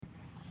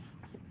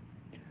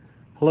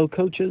Hello,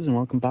 coaches, and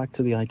welcome back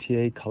to the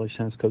ITA College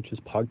Tennis Coaches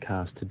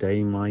podcast.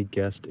 Today, my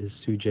guest is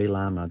Sujay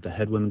Lama, the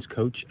head women's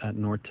coach at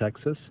North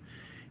Texas.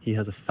 He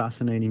has a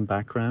fascinating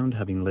background,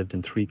 having lived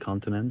in 3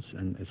 continents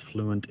and is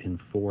fluent in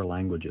 4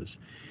 languages.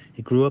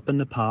 He grew up in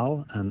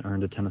Nepal and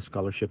earned a tennis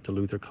scholarship to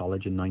Luther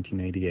College in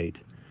 1988.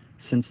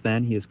 Since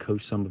then, he has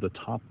coached some of the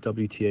top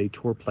WTA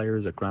Tour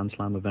players at Grand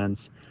Slam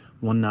events,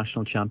 won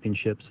national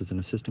championships as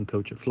an assistant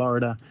coach at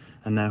Florida,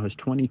 and now has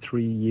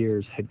 23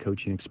 years head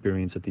coaching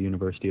experience at the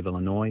University of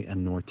Illinois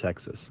and North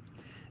Texas.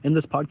 In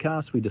this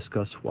podcast, we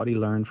discuss what he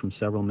learned from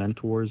several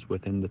mentors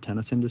within the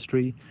tennis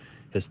industry,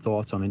 his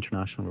thoughts on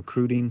international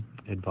recruiting,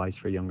 advice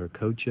for younger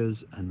coaches,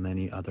 and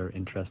many other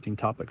interesting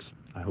topics.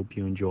 I hope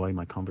you enjoy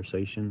my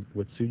conversation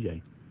with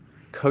Sujay.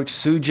 Coach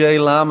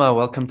Sujay Lama,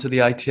 welcome to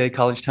the ITA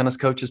College Tennis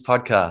Coaches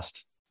podcast.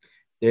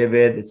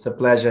 David, it's a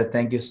pleasure.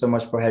 Thank you so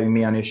much for having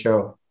me on your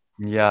show.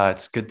 Yeah,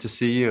 it's good to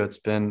see you. It's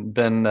been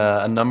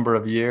a number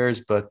of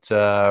years, but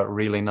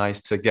really nice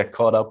to get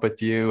caught up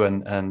with you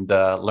and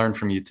learn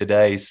from you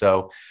today.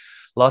 So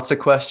lots of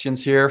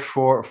questions here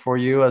for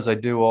you, as I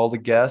do all the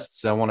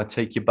guests. I want to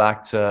take you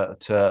back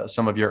to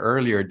some of your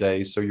earlier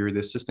days. So you were the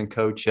assistant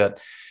coach at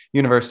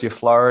University of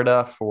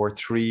Florida for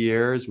 3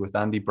 years with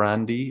Andy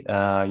Brandy.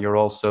 You're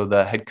also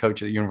the head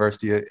coach at the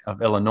University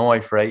of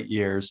Illinois for 8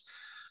 years.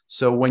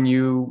 So when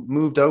you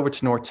moved over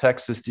to North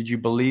Texas, did you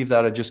believe that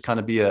it'd just kind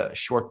of be a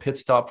short pit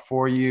stop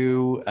for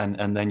you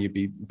and then you'd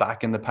be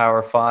back in the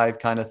Power Five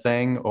kind of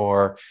thing?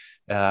 Or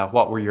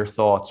what were your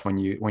thoughts when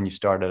you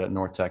started at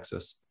North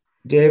Texas?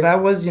 Dave, I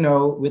was,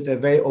 with a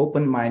very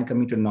open mind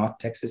coming to North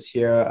Texas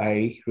here.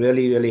 I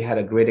really had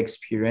a great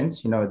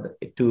experience,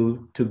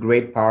 two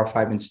great Power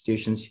Five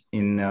institutions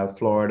in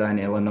Florida and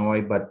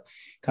Illinois. But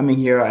coming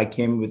here, I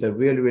came with a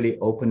really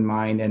open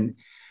mind. And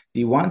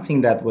the one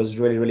thing that was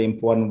really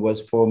important was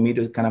for me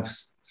to kind of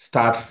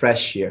start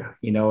fresh here,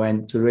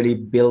 and to really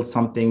build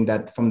something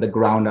that from the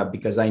ground up,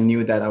 because I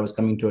knew that I was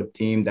coming to a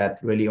team that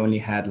really only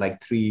had like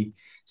 3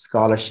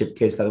 scholarship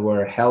kids that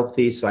were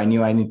healthy. So I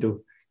knew I need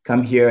to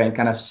come here and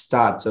kind of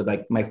start. So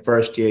like my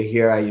first year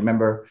here, I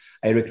remember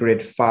I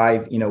recruited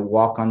 5,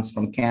 walk-ons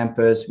from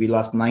campus. We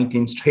lost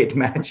 19 straight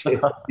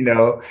matches,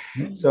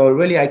 So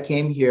really I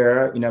came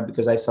here,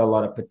 because I saw a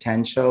lot of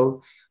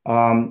potential.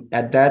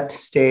 At that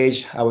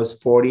stage, I was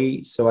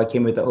 40, so I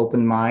came with an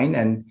open mind.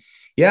 And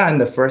yeah, in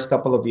the first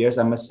couple of years,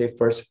 I must say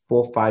first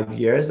 4-5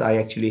 years, I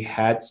actually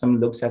had some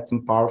looks at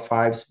some Power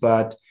Fives,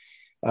 but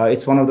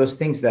it's one of those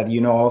things that,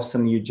 all of a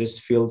sudden you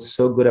just feel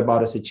so good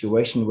about a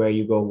situation where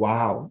you go,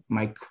 wow,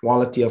 my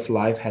quality of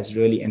life has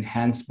really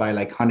enhanced by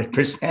like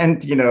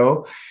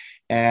 100%,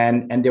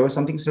 And there was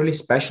something really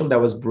special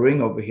that was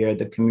brewing over here.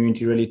 The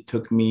community really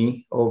took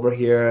me over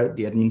here,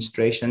 the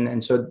administration.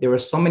 And so there were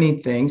so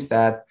many things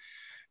that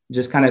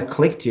just kind of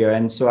clicked here.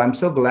 And so I'm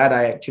so glad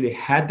I actually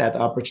had that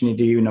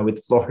opportunity,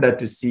 with Florida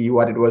to see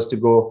what it was to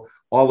go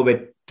all the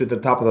way to the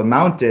top of the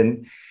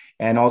mountain,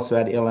 and also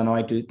at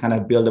Illinois to kind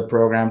of build a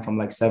program from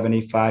like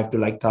 75 to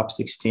like top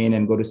 16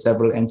 and go to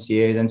several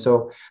NCAAs. And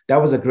so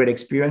that was a great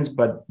experience,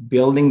 but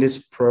building this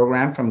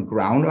program from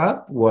ground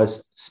up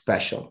was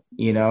special,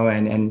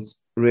 and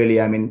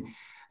really, I mean,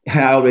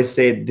 I always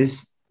say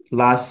this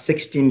last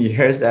 16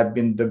 years have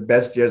been the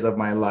best years of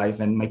my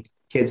life, and my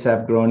kids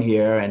have grown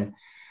here, and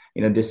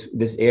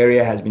this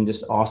area has been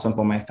just awesome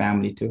for my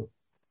family too.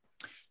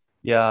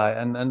 Yeah,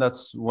 and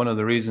that's one of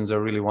the reasons I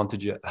really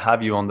wanted to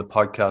have you on the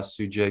podcast,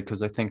 Sujay,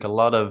 because I think a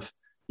lot of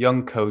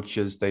young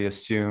coaches, they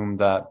assume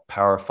that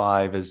Power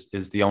Five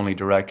is the only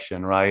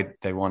direction, right?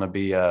 They want to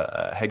be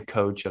a head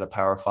coach at a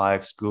Power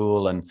Five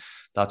school, and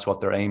that's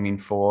what they're aiming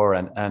for.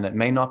 And it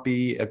may not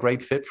be a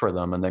great fit for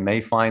them, and they may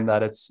find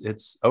that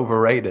it's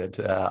overrated.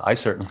 I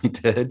certainly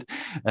did,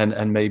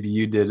 and maybe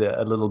you did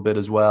a little bit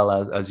as well,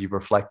 as you've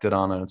reflected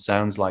on it. It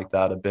sounds like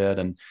that a bit.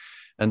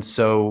 And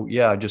so,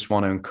 yeah, I just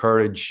want to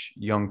encourage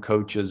young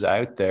coaches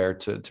out there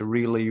to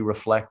really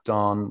reflect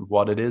on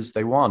what it is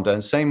they want.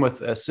 And same with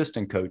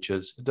assistant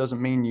coaches. It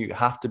doesn't mean you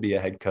have to be a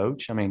head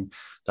coach. I mean,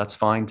 that's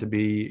fine to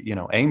be,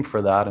 aim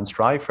for that and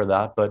strive for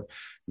that. But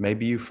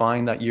maybe you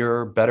find that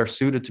you're better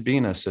suited to be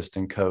an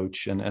assistant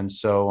coach. And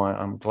so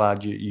I'm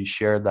glad you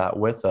shared that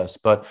with us.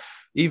 But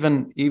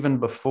even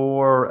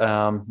before,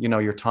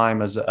 your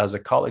time as a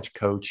college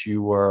coach,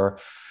 you were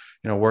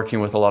working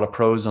with a lot of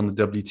pros on the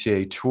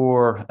WTA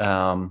tour.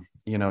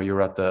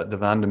 You're at the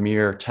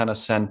Vandermeer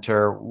Tennis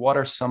Center. What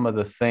are some of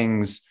the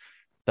things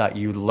that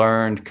you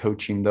learned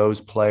coaching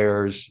those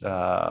players,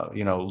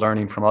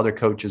 learning from other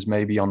coaches,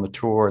 maybe on the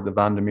tour, the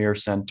Vandermeer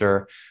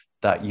Center,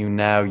 that you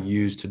now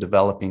use to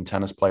developing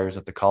tennis players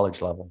at the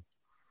college level?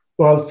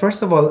 Well,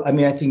 first of all, I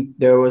mean, I think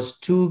there was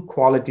 2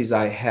 qualities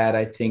I had,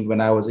 I think,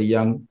 when I was a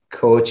young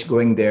coach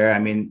going there. I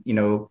mean,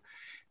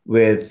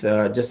 with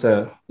just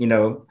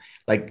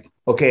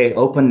okay,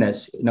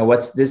 openness,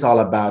 what's this all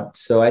about?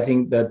 So I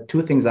think the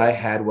 2 things I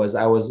had was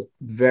I was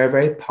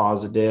very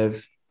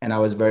positive, and I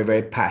was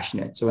very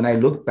passionate. So when I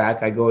look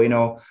back, I go,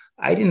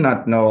 I did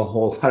not know a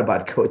whole lot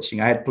about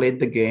coaching. I had played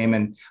the game,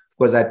 and of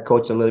course I'd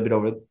coached a little bit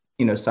over,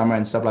 summer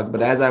and stuff like that.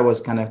 But as I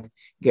was kind of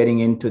getting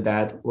into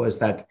that was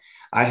that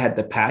I had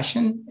the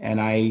passion and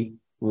I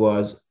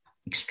was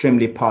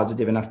extremely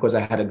positive. And of course,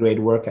 I had a great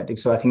work ethic.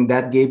 So I think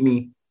that gave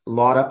me a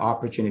lot of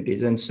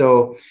opportunities. And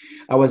so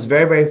I was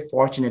very, very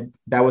fortunate.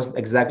 That was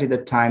exactly the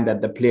time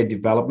that the player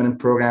development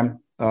program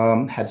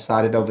had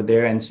started over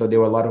there. And so there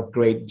were a lot of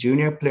great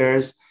junior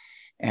players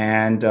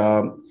and,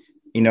 a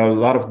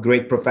lot of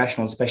great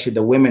professionals, especially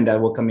the women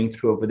that were coming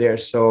through over there.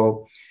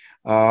 So,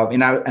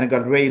 I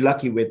got really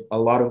lucky with a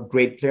lot of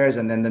great players.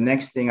 And then the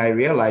next thing I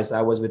realized,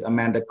 I was with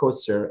Amanda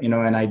Coetzer,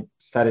 and I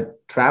started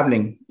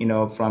traveling,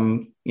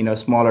 from,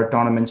 smaller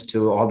tournaments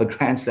to all the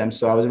Grand Slams.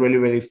 So I was really,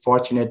 really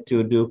fortunate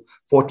to do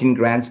 14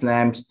 Grand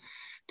Slams,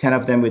 10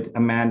 of them with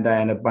Amanda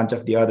and a bunch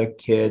of the other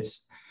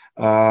kids.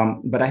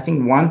 But I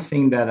think one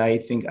thing that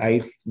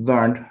I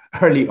learned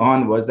early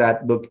on was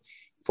that, look,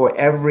 for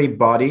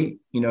everybody,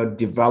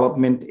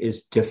 development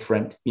is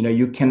different.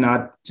 You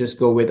cannot just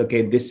go with,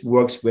 okay, this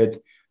works with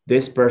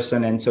this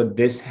person, and so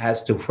this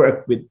has to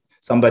work with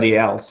somebody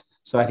else.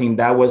 So I think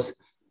that was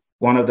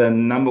one of the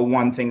number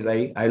one things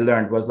I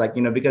learned was like,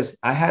 because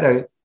I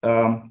had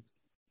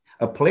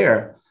a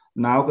player,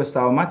 Naoka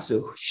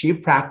Sawamatsu, she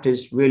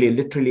practiced really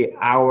literally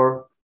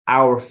hour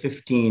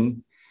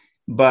 15,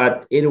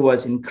 but it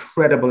was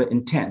incredibly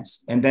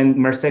intense. And then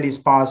Mercedes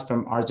Paz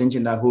from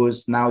Argentina, who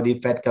is now the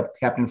Fed Cup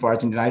captain for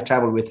Argentina, I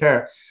traveled with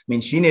her. I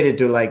mean, she needed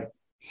to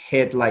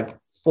hit 4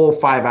 or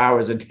 5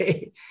 hours a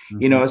day,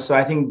 So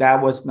I think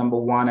that was number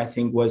one, I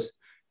think was,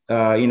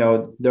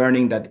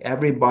 learning that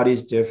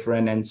everybody's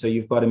different. And so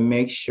you've got to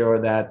make sure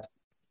that,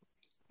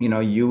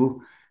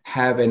 you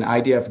have an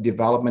idea of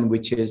development,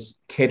 which is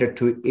catered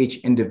to each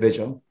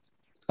individual.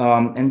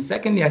 And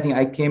secondly, I think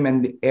I came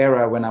in the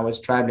era when I was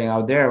traveling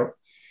out there,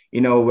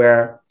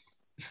 where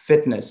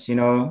fitness,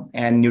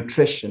 and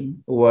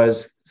nutrition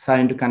was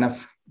starting to kind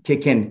of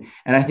kick in.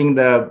 And I think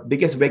the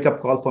biggest wake-up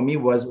call for me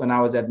was when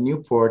I was at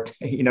Newport,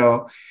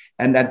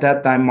 and at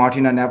that time,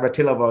 Martina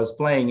Navratilova was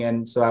playing.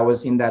 And so I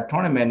was in that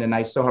tournament and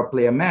I saw her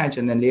play a match.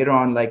 And then later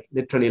on,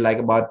 literally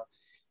about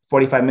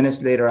 45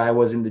 minutes later, I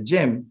was in the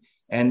gym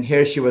and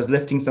here she was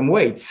lifting some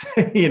weights,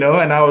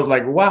 and I was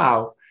like,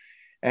 wow.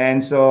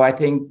 And so I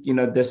think,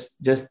 this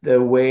just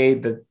the way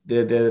the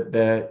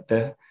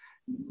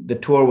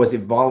tour was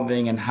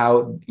evolving and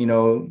how,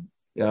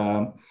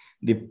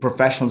 the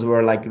professionals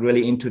were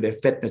really into their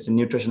fitness and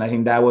nutrition. I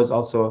think that was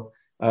also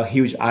a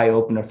huge eye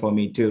opener for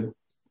me too.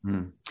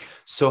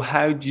 So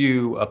how do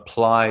you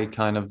apply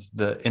kind of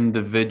the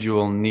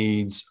individual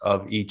needs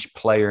of each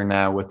player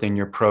now within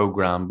your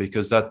program?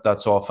 Because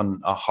that's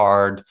often a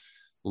hard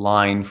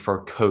line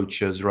for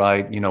coaches,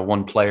 right?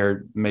 One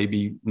player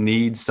maybe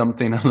needs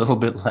something a little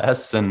bit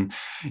less and,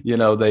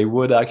 they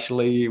would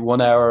actually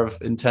 1 hour of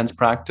intense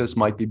practice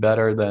might be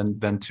better than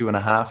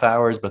 2.5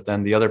 hours. But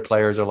then the other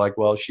players are like,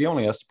 well, she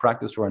only has to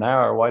practice for an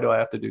hour. Why do I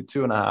have to do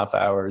 2.5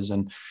 hours?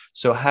 And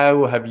so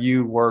how have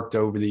you worked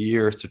over the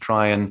years to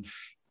try and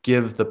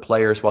give the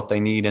players what they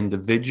need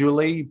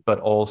individually, but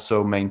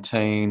also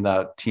maintain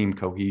that team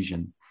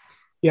cohesion?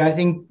 Yeah, I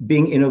think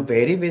being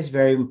innovative is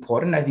very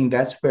important. I think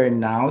that's where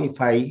now, if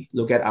I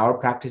look at our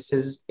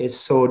practices, is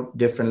so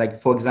different.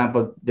 Like, for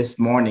example, this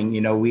morning,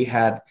 we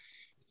had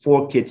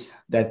 4 kids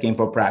that came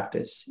for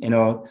practice,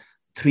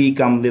 3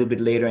 come a little bit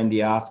later in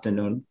the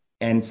afternoon.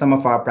 And some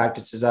of our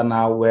practices are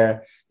now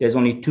where there's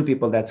only 2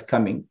 people that's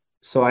coming.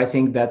 So I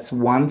think that's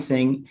one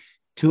thing.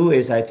 2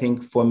 is, I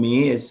think for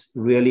me, is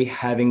really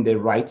having the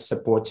right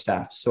support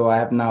staff. So I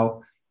have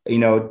now,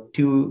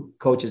 2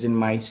 coaches in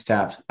my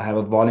staff. I have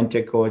a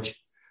volunteer coach,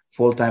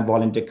 full-time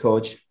volunteer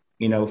coach,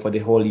 for the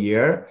whole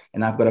year.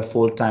 And I've got a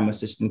full-time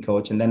assistant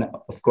coach. And then,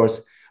 of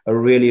course, a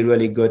really,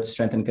 really good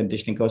strength and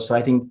conditioning coach. So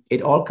I think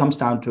it all comes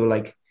down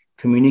to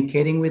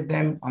communicating with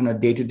them on a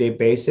day-to-day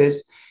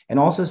basis and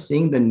also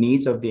seeing the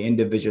needs of the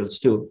individuals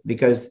too,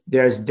 because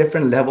there's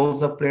different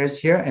levels of players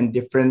here and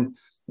different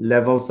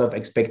levels of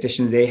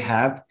expectations they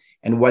have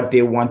and what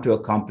they want to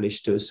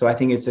accomplish too. So I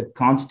think it's a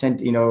constant,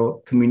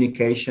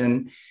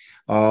 communication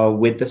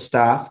with the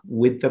staff,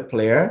 with the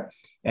player,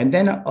 and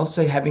then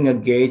also having a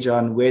gauge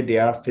on where they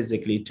are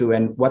physically too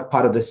and what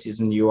part of the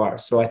season you are.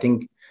 So I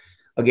think,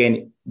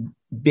 again,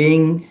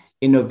 being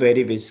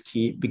innovative is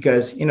key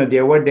because,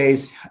 there were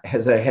days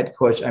as a head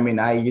coach,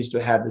 I used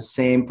to have the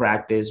same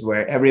practice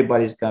where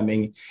everybody's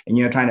coming and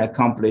you're trying to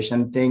accomplish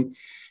and think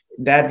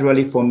that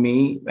really for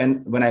me,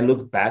 and when I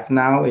look back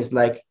now, is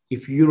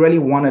if you really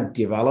want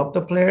to develop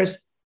the players,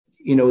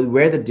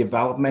 where the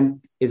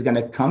development is going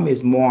to come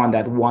is more on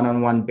that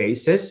one-on-one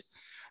basis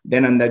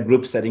than on that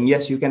group setting.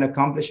 Yes, you can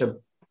accomplish a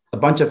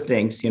bunch of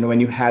things, when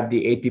you have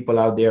the 8 people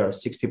out there or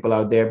 6 people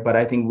out there. But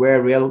I think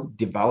where real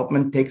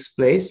development takes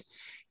place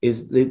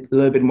is a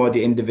little bit more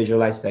the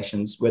individualized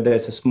sessions, whether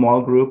it's a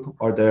small group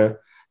or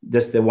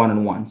just the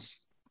one-on-ones.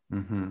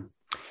 Mm-hmm.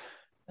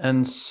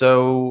 And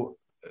so,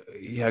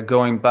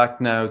 going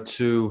back now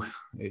to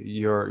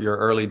your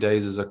early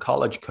days as a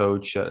college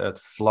coach at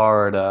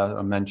Florida,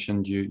 I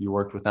mentioned you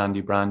worked with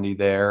Andy Brandy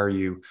there.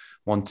 You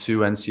won 2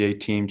 NCAA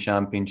team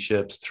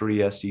championships,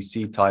 3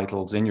 SEC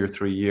titles in your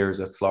 3 years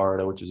at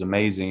Florida, which is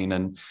amazing.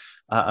 And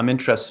I'm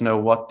interested to know,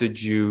 what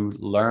did you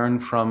learn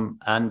from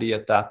Andy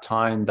at that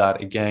time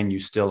that, again, you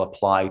still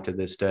apply to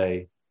this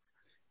day?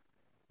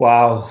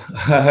 Wow,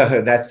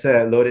 that's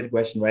a loaded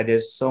question, right?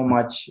 There's so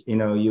much,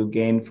 you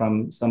gain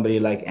from somebody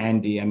like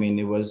Andy. I mean,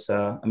 it was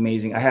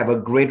amazing. I have a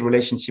great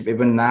relationship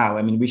even now.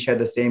 I mean, we share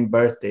the same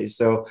birthday.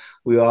 So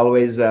we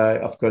always,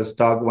 of course,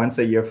 talk once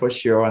a year for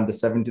sure on the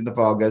 17th of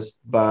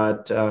August.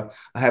 But I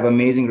have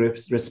amazing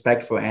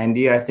respect for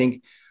Andy. I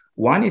think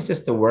one is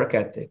just the work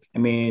ethic. I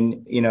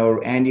mean,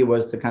 Andy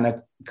was the kind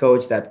of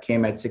coach that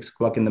came at 6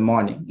 o'clock in the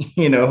morning,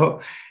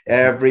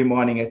 every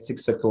morning at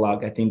 6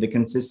 o'clock. I think the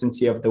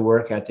consistency of the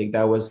work ethic,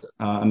 that was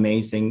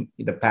amazing.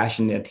 The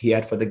passion that he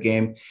had for the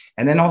game.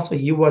 And then also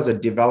he was a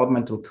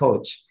developmental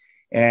coach.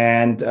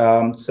 And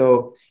I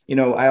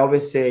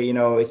always say,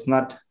 it's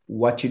not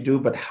what you do,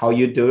 but how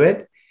you do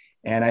it.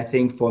 And I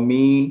think for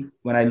me,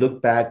 when I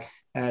look back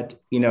at,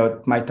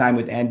 my time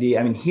with Andy,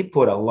 I mean, he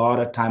put a lot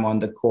of time on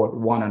the court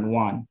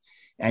one-on-one.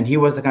 And he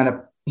was the kind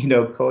of,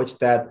 coach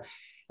that,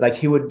 like,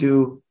 he would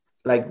do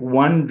like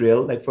one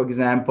drill, like, for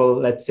example,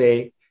 let's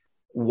say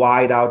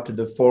wide out to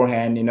the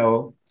forehand,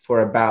 for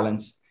a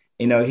balance.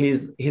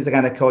 He's the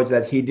kind of coach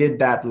that he did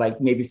that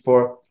like maybe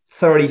for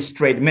 30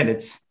 straight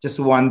minutes, just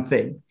one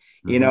thing,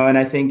 and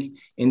I think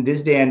in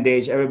this day and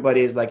age,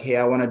 everybody is like, hey,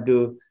 I want to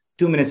do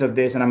 2 minutes of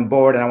this and I'm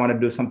bored and I want to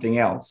do something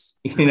else,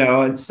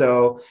 and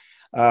so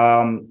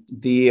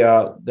the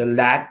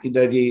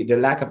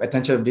lack of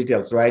attention to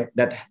details, right,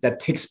 that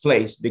takes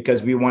place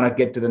because we want to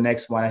get to the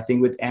next one. I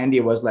think with Andy,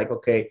 it was like,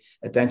 okay,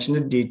 attention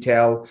to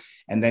detail,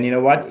 and then, you know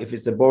what, if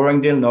it's a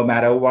boring deal, no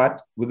matter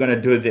what, we're going to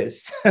do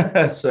this.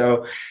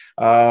 So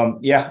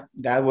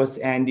that was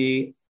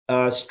Andy.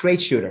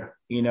 Straight shooter,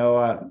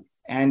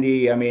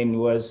 Andy, I mean,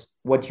 was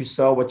what you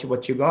saw,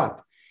 what you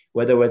got,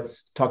 whether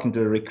it's talking to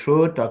the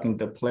recruit, talking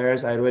to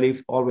players. I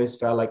really always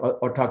felt like,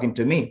 or talking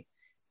to me,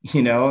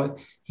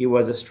 he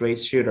was a straight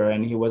shooter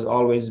and he was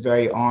always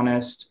very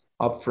honest,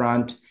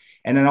 upfront.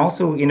 And then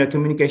also,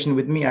 communication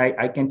with me.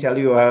 I can tell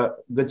you a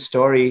good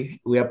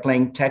story. We are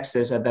playing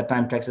Texas. At that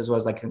time, Texas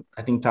was like,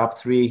 I think, top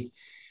 3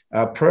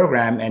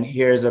 program. And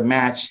here's a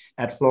match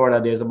at Florida.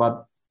 There's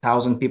about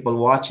 1,000 people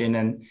watching.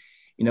 And,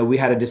 we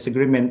had a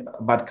disagreement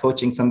about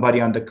coaching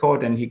somebody on the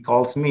court. And he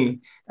calls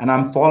me and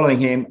I'm following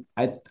him.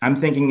 I'm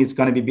thinking it's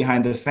going to be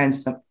behind the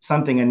fence,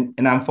 something.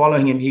 And I'm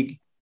following him. He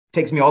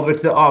takes me all the way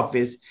to the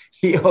office.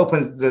 He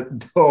opens the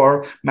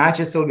door. Match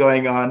is still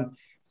going on.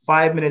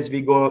 5 minutes,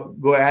 we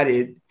go at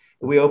it.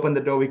 We open the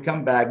door, we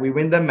come back, we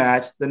win the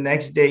match. The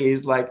next day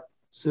is like,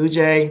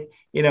 Sujay,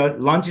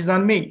 lunch is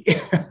on me.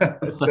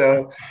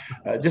 So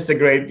just a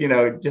great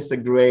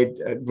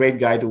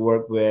guy to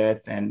work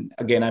with. And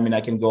again, I mean,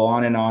 I can go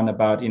on and on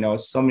about,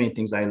 so many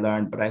things I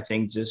learned, but I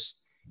think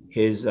just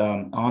his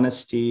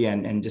honesty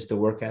and just the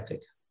work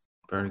ethic.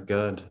 Very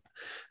good.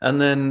 And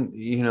then,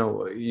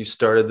 you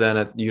started then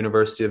at the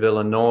University of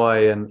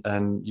Illinois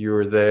and you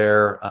were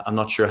there. I'm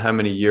not sure how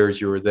many years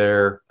you were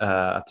there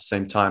at the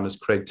same time as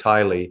Craig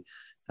Tiley.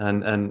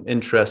 And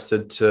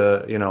interested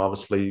to,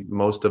 obviously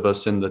most of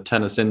us in the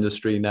tennis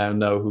industry now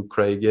know who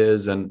Craig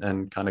is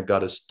and kind of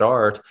got his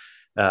start,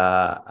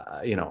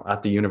 at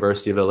the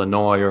University of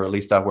Illinois, or at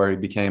least that where he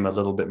became a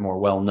little bit more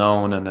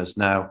well-known and is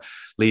now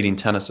leading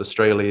Tennis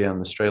Australia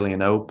and the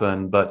Australian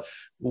Open. But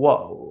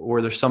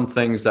were there some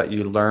things that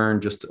you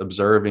learned just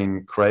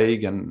observing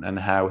Craig and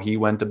how he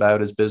went about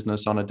his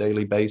business on a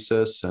daily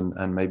basis,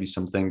 and maybe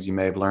some things you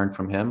may have learned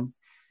from him?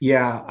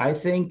 Yeah, I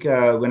think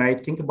when I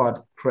think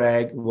about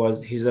Craig,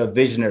 he's a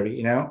visionary,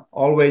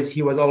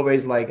 he was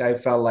always like, I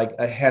felt like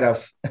ahead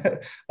of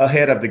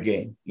the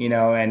game,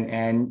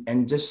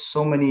 and just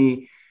so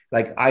many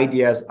like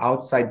ideas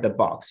outside the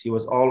box. He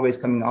was always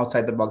coming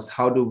outside the box.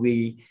 How do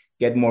we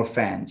get more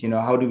fans?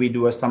 How do we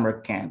do a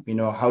summer camp?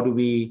 How do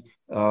we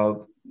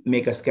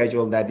make a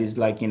schedule that is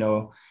like,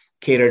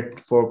 catered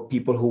for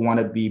people who want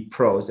to be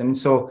pros? And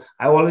so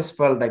I always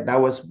felt like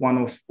that was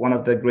one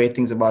of the great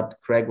things about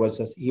Craig, was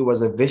that he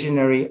was a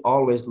visionary,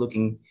 always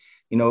looking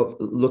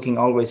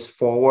always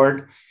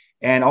forward,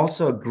 and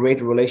also a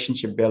great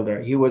relationship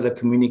builder. He was a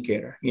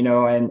communicator,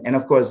 and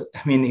of course,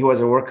 I mean, he was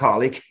a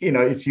workaholic.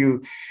 If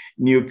you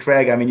knew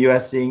Craig, I mean, you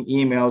are seeing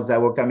emails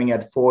that were coming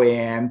at 4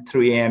 a.m.,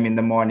 3 a.m. in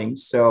the morning.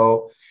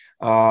 So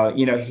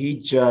he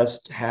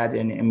just had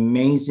an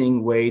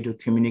amazing way to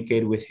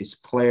communicate with his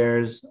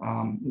players,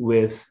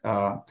 with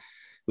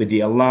the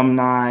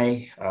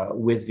alumni,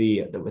 with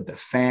the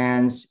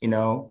fans,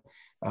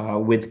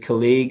 with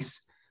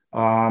colleagues.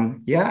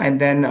 And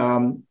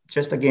then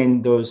just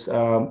again, those,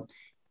 the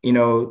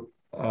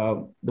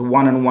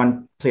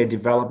one-on-one player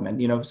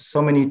development,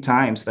 so many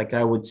times, like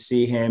I would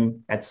see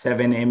him at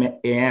 7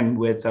 a.m.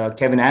 with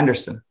Kevin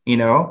Anderson,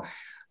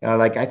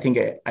 like I think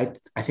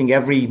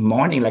every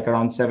morning, like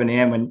around 7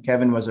 a.m. when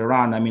Kevin was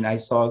around, I mean, I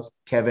saw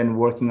Kevin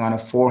working on a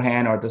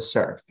forehand or the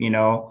serve,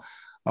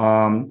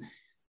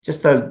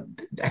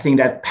 I think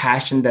that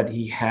passion that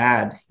he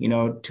had,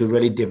 to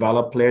really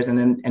develop players,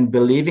 and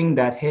believing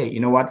that, hey, you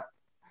know what,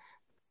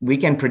 we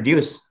can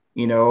produce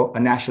a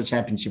national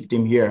championship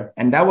team here.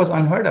 And that was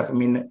unheard of. I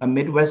mean, a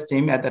Midwest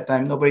team at that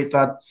time, nobody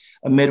thought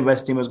a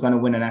Midwest team was going to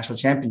win a national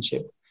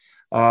championship.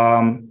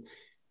 And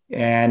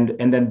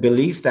then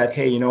belief that,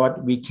 hey, you know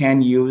what, we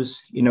can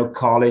use,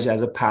 college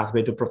as a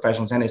pathway to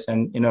professional tennis.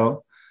 And,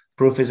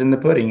 proof is in the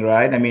pudding,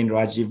 right? I mean,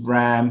 Rajiv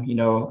Ram,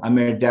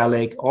 Amir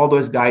Dalik, all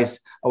those guys,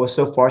 I was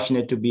so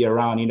fortunate to be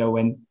around,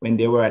 when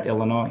they were at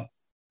Illinois.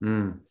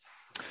 Mm.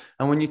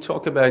 And when you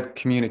talk about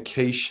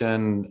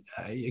communication,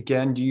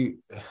 again, do you,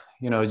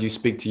 as you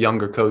speak to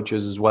younger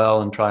coaches as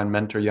well and try and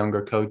mentor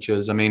younger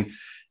coaches, I mean,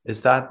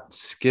 is that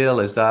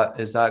skill, is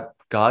that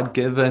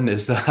God-given?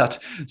 Is that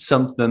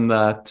something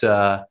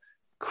that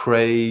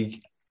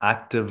Craig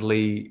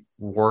actively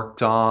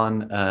worked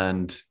on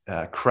and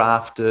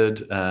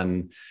crafted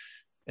and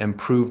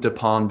improved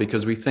upon?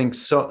 Because we think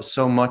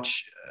so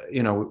much,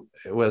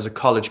 as a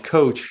college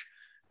coach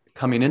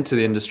coming into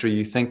the industry,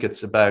 you think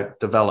it's about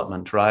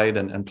development, right?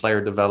 And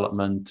player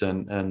development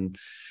and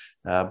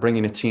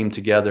bringing a team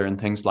together and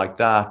things like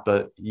that.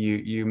 But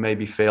you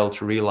maybe fail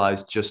to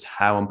realize just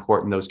how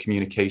important those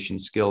communication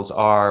skills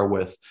are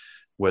with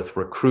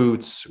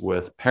recruits,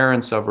 with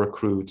parents of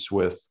recruits,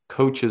 with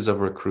coaches of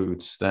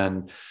recruits,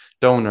 then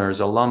donors,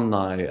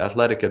 alumni,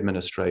 athletic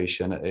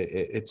administration.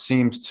 It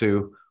seems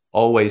to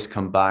always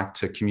come back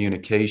to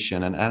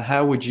communication. And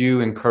how would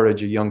you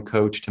encourage a young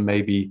coach to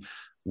maybe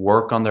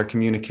work on their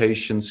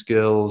communication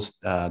skills,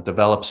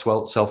 develop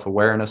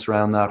self-awareness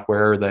around that?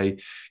 Where are they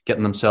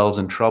getting themselves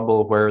in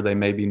trouble? Where are they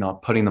maybe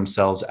not putting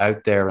themselves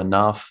out there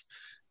enough?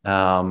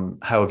 How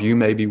have you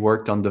maybe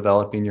worked on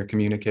developing your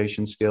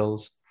communication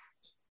skills?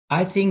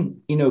 I think,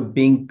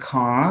 being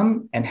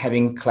calm and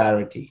having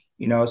clarity,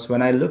 so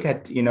when I look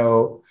at,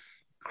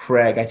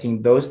 Craig, I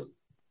think those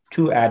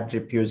two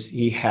attributes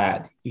he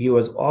had. He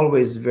was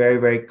always very,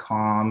 very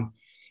calm,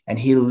 and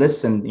he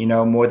listened,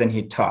 more than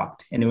he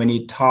talked. And when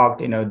he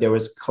talked, there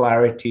was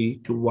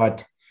clarity to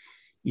what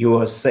you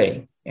were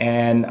saying.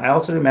 And I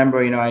also remember,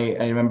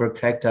 I remember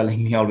Craig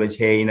telling me always,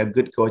 hey,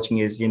 good coaching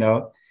is,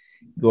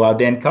 go out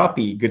there and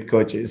copy good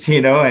coaches,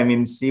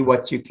 see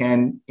what you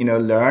can,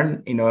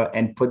 learn,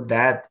 and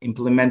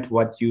implement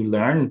what you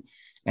learn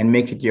and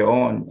make it your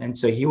own. And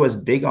so he was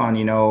big on,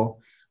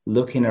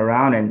 looking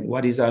around and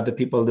what is other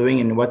people doing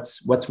and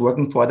what's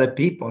working for other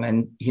people.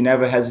 And he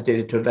never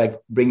hesitated to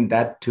bring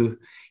that to,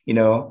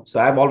 so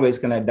I've always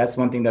that's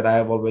one thing that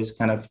I've always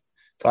kind of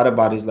thought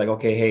about is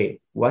okay, hey,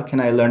 what can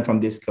I learn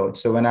from this coach?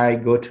 So when I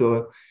go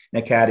to an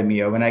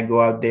academy or when I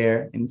go out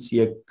there and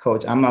see a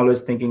coach, I'm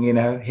always thinking,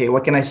 hey,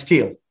 what can I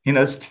steal?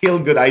 Steal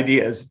good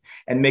ideas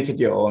and make it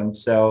your own.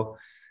 So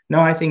no,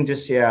 I think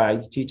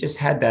he just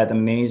had that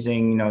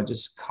amazing,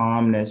 just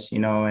calmness,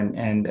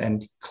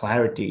 and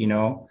clarity,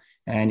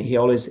 and he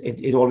always,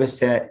 it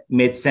always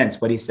made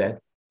sense what he said.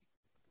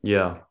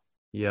 Yeah.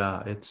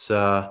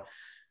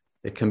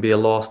 It can be a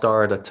lost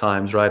art at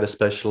times, right?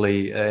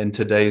 Especially in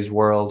today's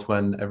world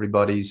when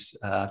everybody's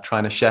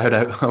trying to shout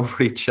out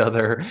over each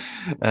other,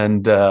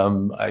 and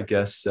I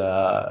guess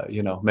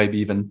maybe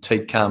even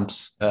take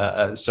camps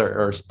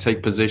or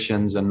take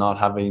positions and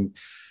not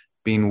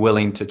being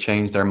willing to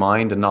change their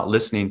mind and not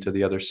listening to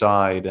the other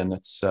side. And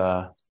it's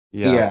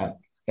yeah.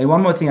 And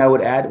one more thing I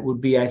would add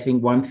would be, I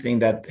think one thing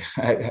that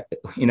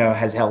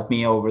has helped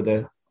me over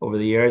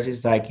the years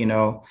is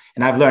and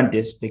I've learned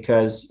this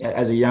because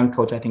as a young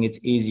coach, I think it's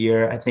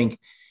easier. I think,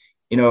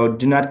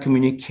 do not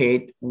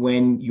communicate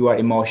when you are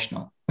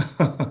emotional,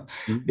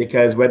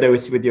 because whether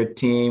it's with your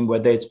team,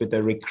 whether it's with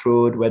a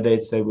recruit, whether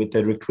it's with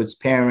the recruit's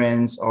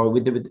parents or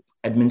with the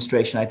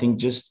administration, I think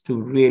just to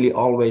really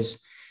always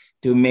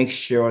to make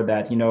sure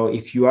that,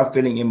 if you are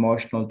feeling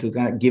emotional, to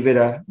kind of give it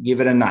a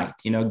night,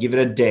 give it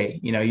a day.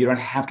 You don't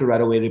have to right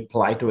away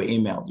reply to an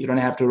email. You don't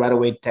have to right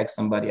away text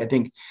somebody. I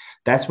think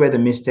that's where the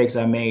mistakes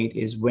are made,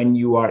 is when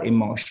you are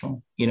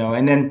emotional,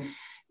 and then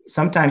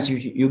sometimes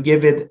you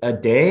give it a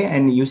day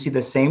and you see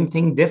the same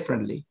thing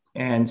differently.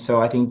 And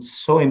so I think it's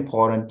so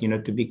important,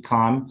 to be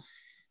calm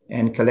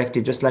and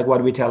collected, just like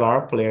what we tell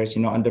our players,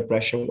 under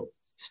pressure,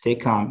 stay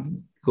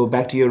calm, go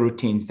back to your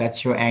routines.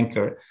 That's your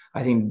anchor.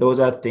 I think those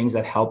are things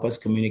that help us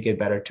communicate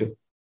better too.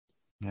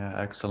 Yeah,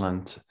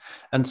 excellent.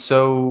 And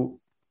so,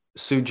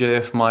 Sujay,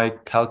 if my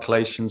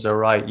calculations are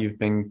right, you've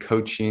been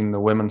coaching the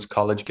women's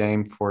college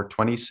game for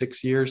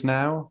 26 years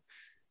now?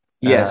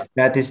 Yes,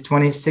 that is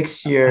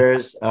 26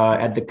 years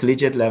at the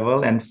collegiate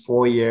level, and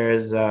 4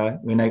 years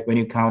when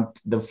you count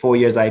the 4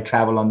 years I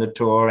travel on the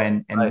tour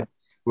and right.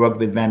 Worked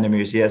with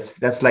Vandermeers. Yes,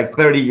 that's like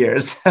 30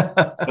 years.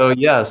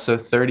 So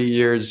 30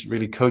 years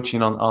really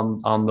coaching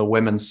on the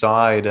women's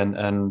side,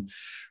 and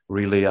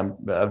really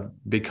I've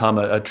become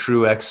a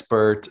true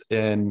expert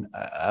in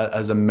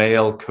as a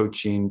male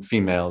coaching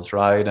females,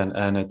 right?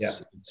 And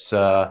it's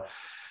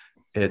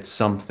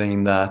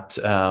something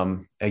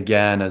that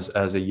again,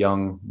 as a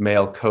young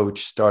male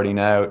coach starting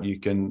out, you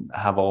can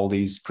have all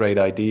these great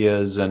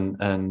ideas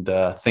and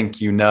think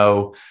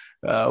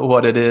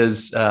what it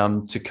is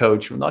to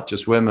coach not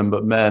just women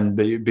but men.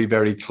 Be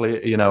very clear,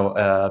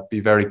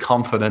 be very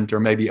confident or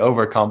maybe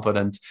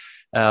overconfident.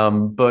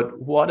 But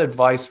what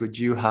advice would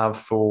you have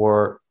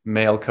for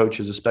male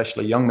coaches,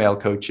 especially young male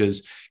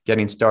coaches,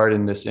 getting started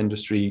in this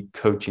industry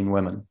coaching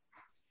women?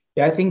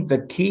 Yeah, I think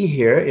the key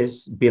here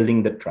is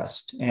building the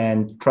trust,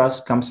 and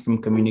trust comes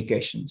from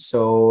communication.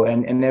 So,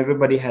 and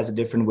everybody has a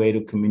different way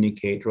to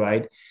communicate,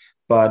 right?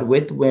 But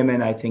with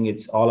women, I think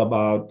it's all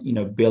about,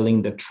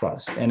 building the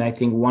trust. And I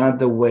think one of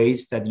the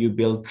ways that you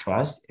build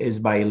trust is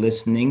by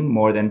listening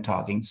more than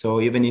talking.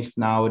 So even if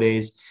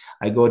nowadays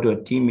I go to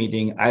a team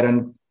meeting, I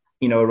don't,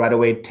 right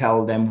away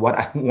tell them what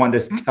I want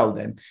to tell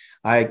them.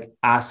 I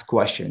ask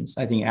questions.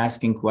 I think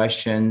asking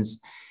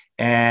questions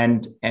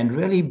and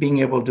really being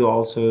able to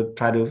also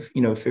try to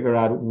figure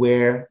out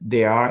where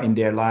they are in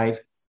their life,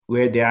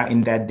 where they are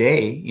in that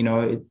day.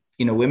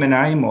 Women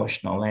are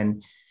emotional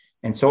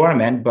and so are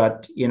men,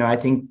 but I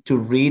think to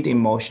read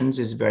emotions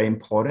is very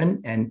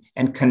important,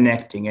 and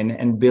connecting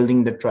and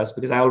building the trust,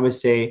 because I always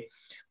say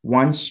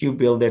once you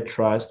build their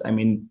trust, I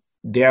mean,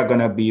 they're going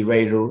to be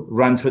ready to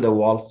run through the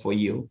wall for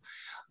you.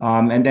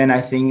 And then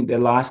I think the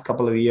last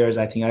couple of years,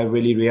 I think I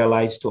really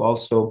realized to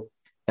also,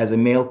 as a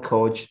male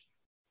coach,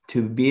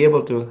 to be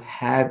able to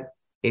have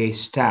a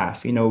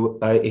staff,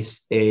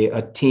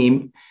 a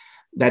team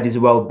that is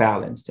well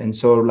balanced. And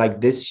so like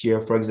this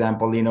year, for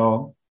example,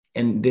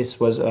 and this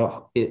was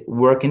a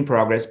work in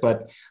progress,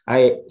 but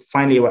I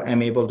finally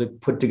am able to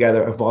put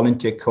together a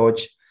volunteer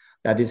coach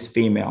that is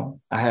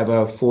female. I have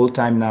a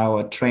full-time now,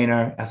 a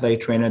trainer,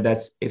 athletic trainer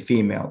that's a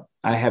female.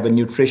 I have a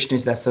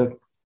nutritionist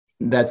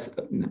that's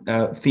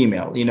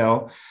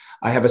female,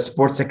 I have a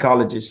sports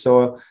psychologist.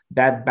 So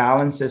that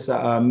balances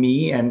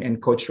me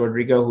and Coach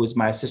Rodrigo, who's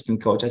my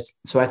assistant coach.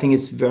 So I think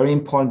it's very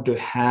important to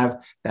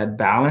have that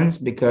balance,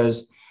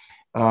 because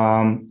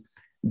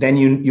then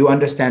you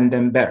understand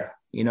them better,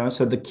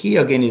 So the key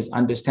again is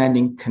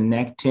understanding,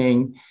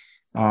 connecting,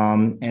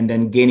 and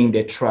then gaining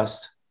their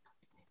trust.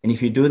 And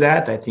if you do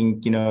that, I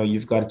think,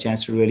 you've got a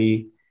chance to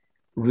really,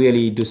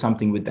 really do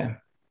something with them.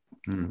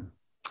 Mm.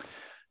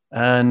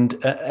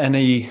 And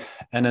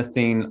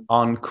anything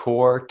on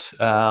court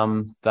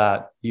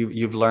that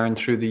you've learned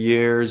through the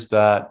years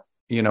that,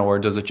 or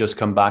does it just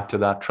come back to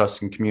that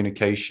trust and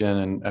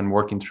communication and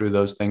working through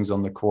those things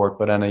on the court?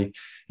 But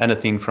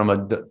anything from a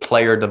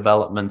player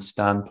development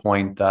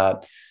standpoint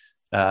that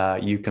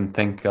you can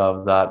think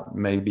of that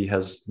maybe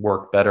has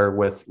worked better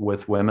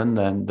with women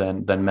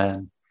than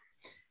men?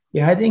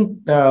 Yeah, I think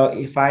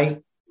if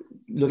I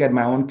look at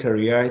my own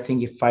career, I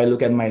think if I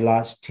look at my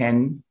last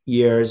 10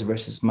 years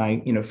versus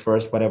my,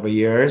 first whatever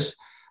years,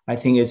 I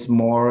think it's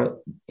more,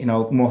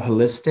 more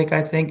holistic.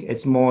 I think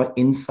it's more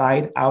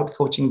inside out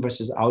coaching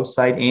versus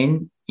outside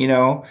in,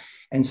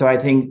 And so I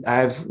think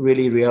I've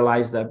really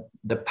realized that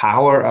the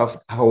power of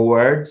our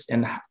words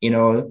and,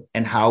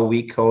 and how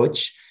we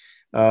coach.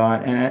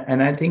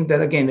 And I think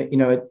that again,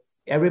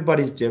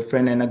 everybody's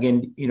different. And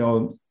again,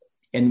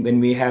 and when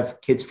we have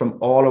kids from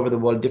all over the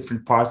world,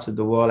 different parts of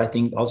the world, I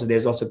think also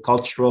there's also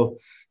cultural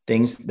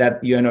things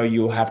that,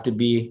 you have to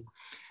be,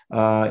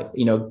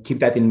 keep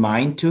that in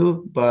mind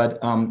too. But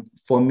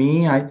for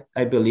me,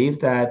 I believe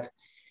that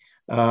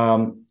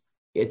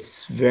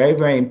it's very,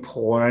 very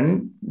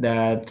important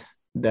that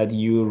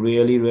you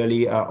really,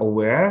 really are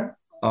aware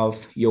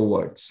of your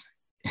words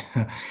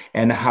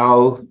and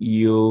how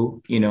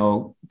you,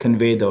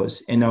 convey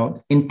those.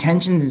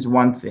 Intentions is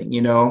one thing,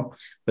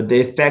 but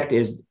the effect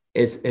is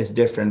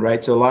different,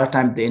 right? So a lot of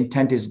times the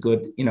intent is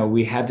good.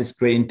 We have this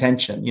great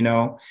intention,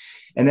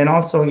 and then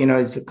also,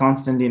 it's a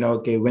constant,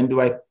 okay, when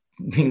do I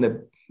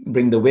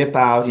bring the whip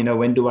out?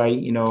 When do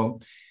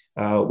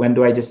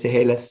I just say,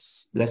 hey,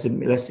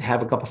 let's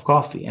have a cup of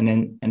coffee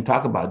and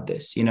talk about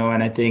this, and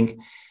I think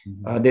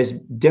there's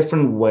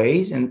different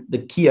ways. And the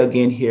key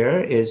again here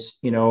is,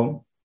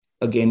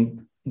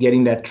 again,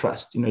 getting that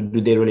trust,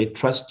 do they really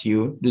trust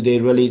you? Do they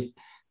really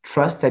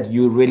trust that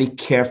you really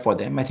care for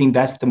them? I think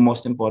that's the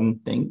most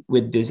important thing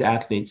with these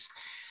athletes,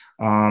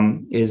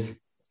 is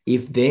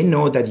if they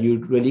know that you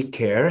really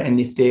care, and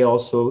if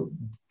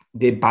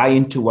they buy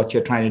into what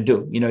you're trying to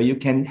do. You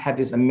can have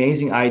this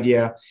amazing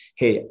idea.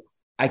 Hey,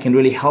 I can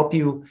really help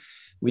you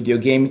with your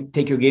game,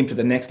 take your game to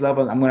the next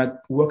level. I'm going to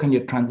work on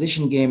your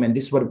transition game, and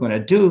this is what I'm going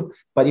to do.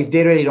 But if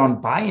they really don't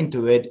buy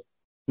into it,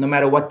 no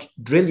matter what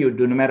drill you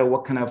do, no matter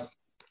what kind of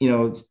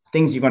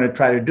things you're going to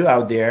try to do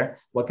out there,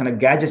 what kind of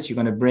gadgets you're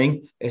going to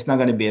bring, it's not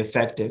going to be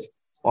effective.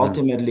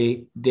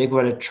 Ultimately, they're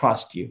going to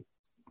trust you.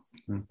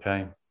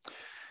 Okay,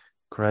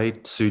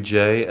 great,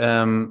 Sujay.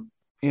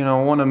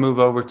 I want to move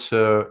over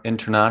to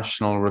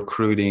international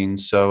recruiting.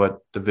 So at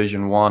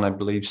Division I, I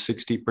believe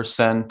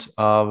 60%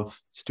 of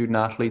student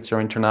athletes are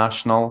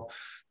international.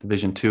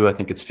 Division II, I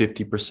think it's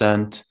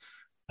 50%.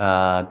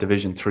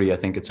 Division III, I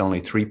think it's only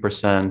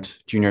 3%.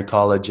 Junior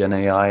college,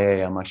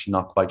 NAIA, I'm actually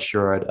not quite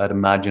sure. I'd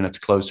imagine it's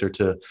closer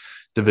to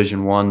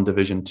Division I,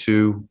 Division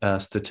II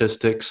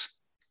statistics.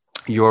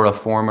 You're a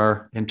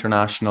former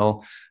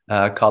international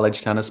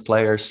college tennis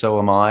player, so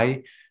am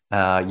I.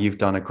 You've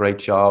done a great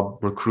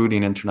job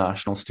recruiting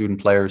international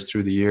student players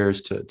through the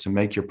years to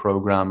make your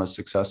program as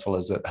successful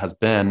as it has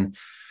been.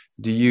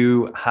 Do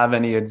you have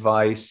any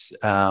advice,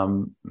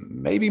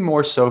 maybe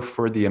more so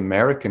for the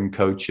American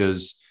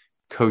coaches,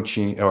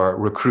 coaching or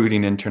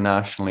recruiting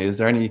internationally? Is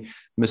there any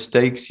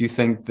mistakes you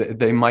think that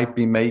they might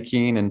be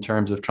making in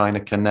terms of trying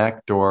to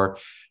connect or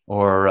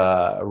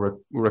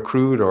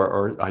recruit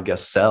or I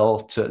guess sell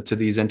to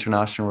these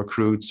international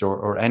recruits,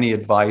 or any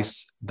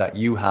advice that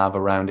you have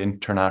around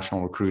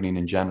international recruiting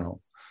in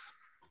general?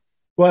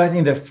 Well, I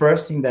think the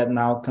first thing that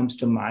now comes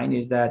to mind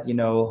is that,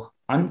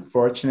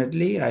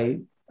 unfortunately,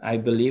 I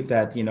believe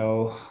that,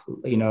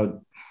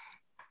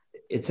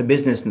 it's a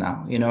business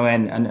now,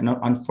 and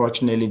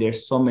unfortunately,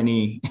 there's so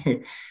many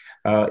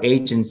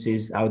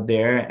agencies out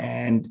there,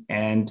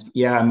 and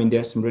yeah, I mean,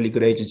 there's some really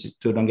good agencies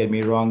too. Don't get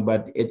me wrong,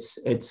 but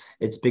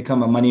it's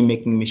become a money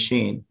making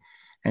machine,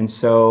 and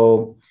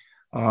so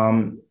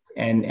and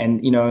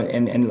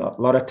a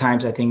lot of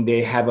times I think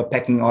they have a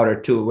pecking order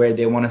too, where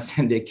they want to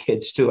send their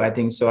kids to. I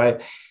think so.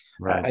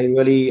 Right. I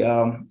really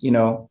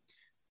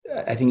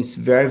I think it's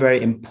very,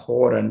 very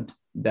important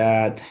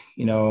that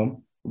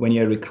when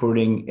you're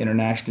recruiting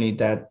internationally,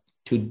 that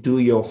to do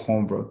your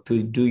homework,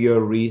 to do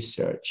your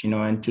research,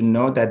 and to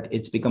know that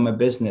it's become a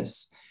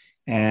business.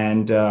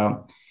 And,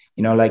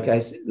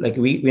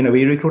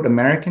 we recruit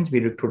Americans,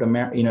 we recruit,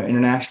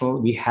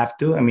 international, we have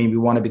to, I mean, we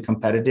want to be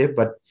competitive,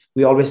 but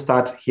we always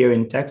start here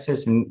in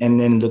Texas and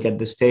then look at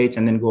the States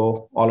and then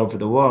go all over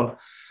the world.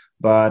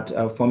 But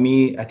for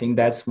me, I think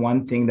that's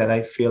one thing that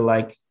I feel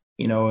like,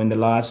 in the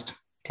last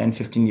 10,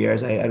 15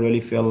 years, I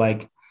really feel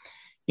like,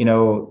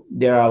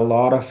 there are a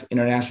lot of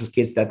international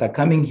kids that are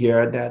coming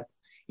here that,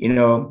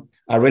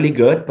 are really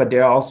good, but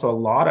there are also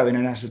a lot of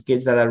international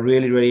kids that are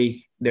really,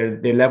 really,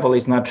 their level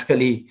is not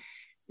really,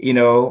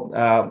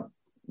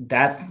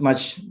 that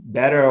much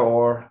better,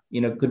 or,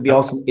 could be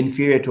also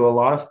inferior to a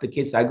lot of the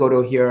kids. I go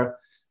to here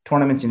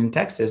tournaments in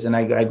Texas, and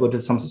I go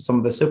to some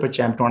of the Super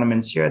Champ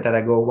tournaments here that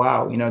I go,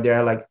 wow, there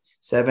are like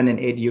 7 and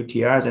 8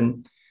 UTRs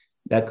and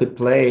that could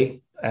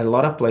play at a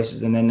lot of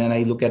places. And then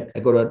I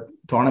go to a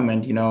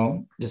tournament,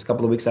 just a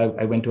couple of weeks, I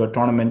went to a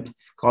tournament,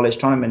 college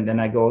tournament. Then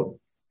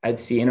I'd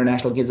see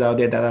international kids out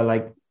there that are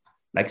like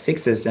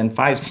 6s and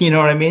 5s, you know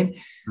what I mean?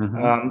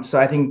 Mm-hmm. So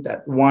I think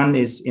that one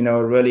is,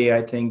 really,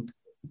 I think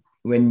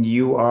when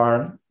you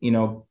are,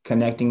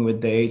 connecting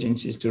with the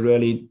agencies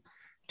to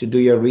do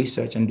your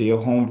research and do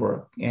your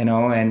homework,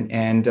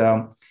 and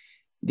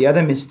the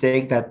other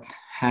mistake that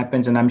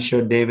happens, and I'm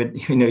sure David,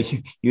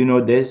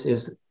 this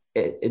is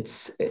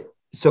it's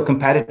so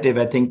competitive.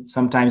 I think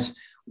sometimes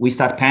we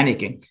start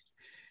panicking,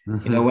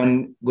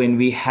 mm-hmm. When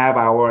we have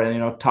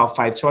our, top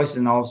 5 choices,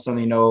 and all of a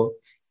sudden,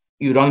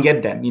 you don't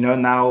get them,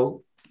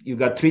 now you've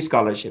got 3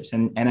 scholarships.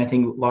 And I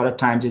think a lot of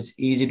times it's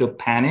easy to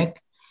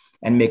panic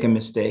and make a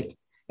mistake.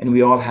 And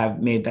we all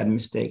have made that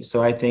mistake.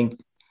 So I think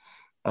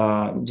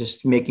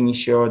just making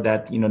sure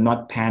that,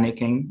 not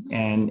panicking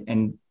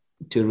and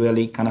to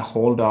really kind of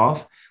hold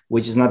off,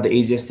 which is not the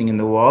easiest thing in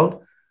the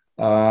world.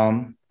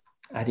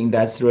 I think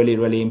that's really,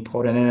 really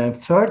important. And the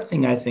third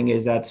thing I think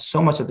is that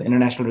so much of the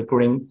international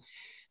recruiting,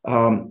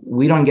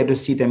 we don't get to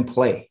see them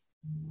play.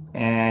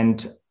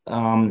 And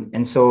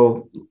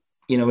so,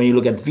 when you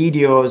look at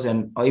videos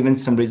and even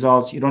some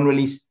results, you don't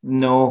really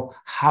know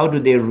how do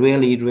they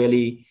really,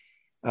 really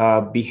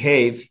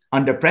behave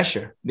under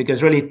pressure,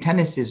 because really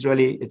tennis is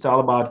it's all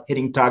about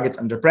hitting targets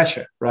under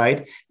pressure,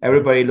 right?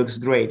 Everybody looks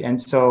great.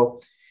 And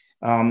so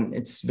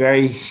it's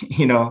very,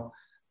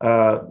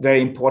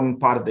 very important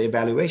part of the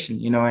evaluation,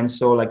 and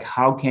so like,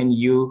 how can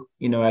you,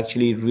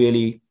 actually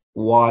really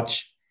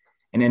watch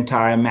an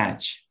entire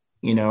match,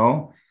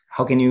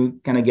 how can you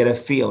kind of get a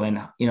feel? And,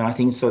 I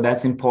think so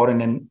that's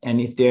important.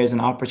 And if there's an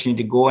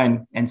opportunity to go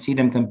and see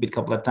them compete a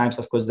couple of times,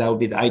 of course, that would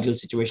be the ideal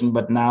situation.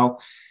 But now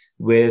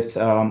with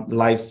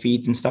live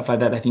feeds and stuff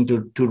like that, I think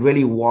to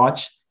really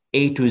watch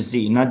A to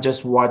Z, not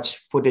just watch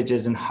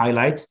footages and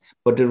highlights,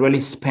 but to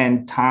really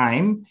spend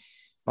time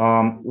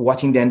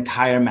watching the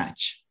entire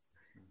match.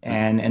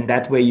 And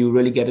that way you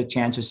really get a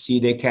chance to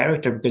see their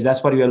character, because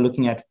that's what we are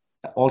looking at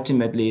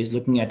ultimately, is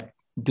looking at,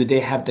 do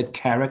they have the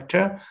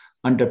character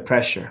under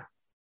pressure?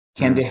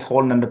 Can they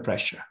hold under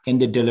pressure? Can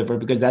they deliver?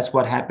 Because that's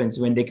what happens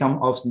when they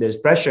come off, there's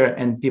pressure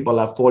and people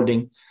are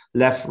folding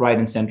left, right,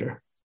 and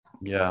center.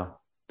 Yeah.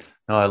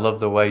 No, I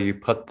love the way you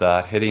put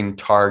that, hitting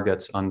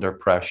targets under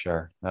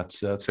pressure.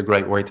 That's a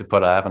great way to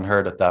put it. I haven't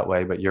heard it that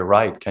way, but you're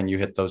right. Can you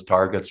hit those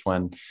targets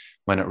when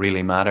it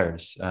really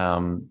matters?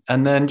 And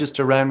then just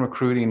around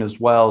recruiting as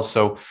well.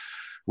 So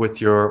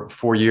with your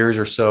 4 years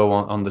or so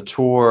on the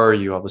tour,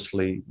 you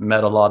obviously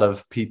met a lot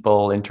of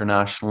people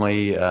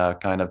internationally,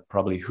 kind of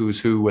probably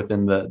who's who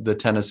within the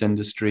tennis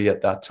industry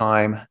at that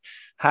time.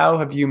 How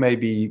have you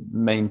maybe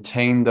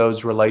maintained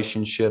those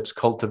relationships,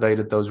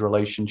 cultivated those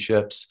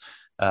relationships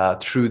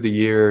through the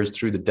years,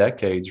 through the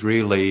decades,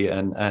 really?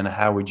 And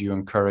how would you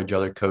encourage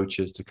other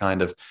coaches to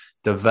kind of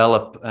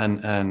develop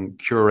and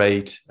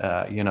curate,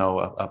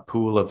 a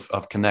pool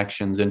of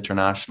connections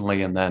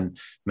internationally, and then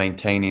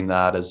maintaining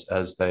that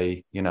as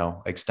they,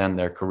 extend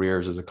their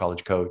careers as a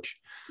college coach?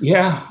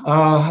 Yeah.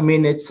 I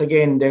mean,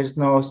 there's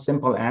no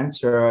simple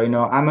answer.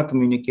 I'm a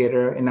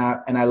communicator, and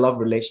I love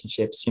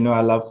relationships,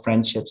 I love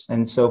friendships.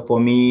 And so for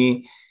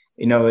me,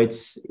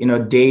 it's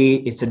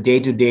a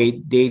day-to-day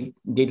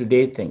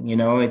thing.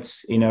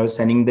 It's,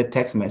 sending the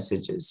text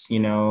messages,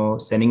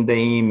 sending the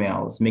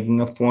emails, making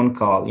a phone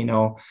call.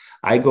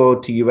 I go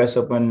to US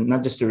Open,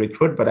 not just to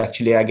recruit, but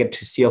actually I get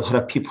to see a lot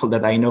of people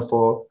that I know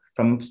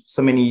from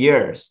so many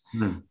years.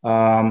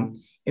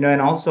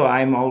 And also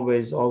I'm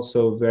always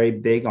also very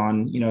big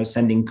on,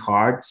 sending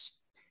cards,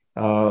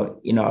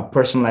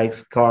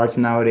 personalized cards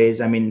nowadays.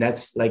 I mean,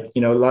 that's like, a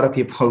lot of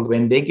people,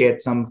 when they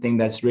get something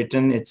that's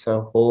written, it's a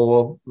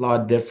whole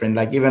lot different.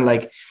 Like, even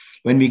like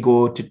when we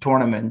go to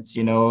tournaments,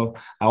 I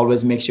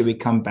always make sure we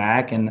come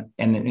back and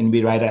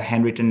we write a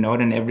handwritten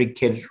note, and every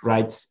kid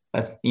writes,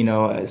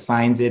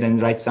 signs it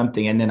and writes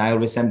something. And then I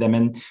always send them.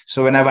 And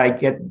so whenever I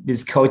get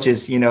these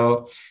coaches,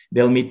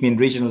 they'll meet me in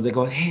regionals. They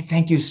go, "Hey,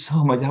 thank you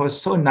so much. That was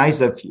so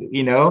nice of you."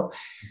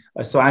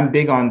 So I'm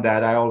big on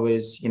that. I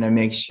always,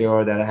 make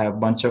sure that I have a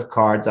bunch of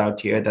cards out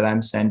here that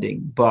I'm sending.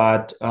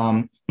 But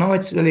no,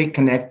 it's really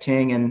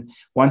connecting. And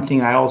one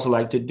thing I also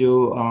like to do,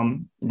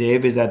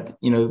 Dave, is that,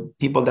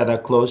 people that are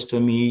close to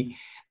me,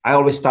 I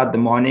always start the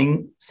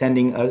morning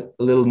sending a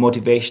little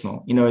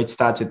motivational. It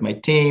starts with my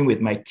team,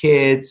 with my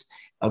kids,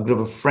 a group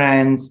of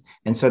friends.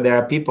 And so there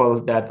are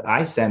people that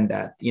I send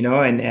that,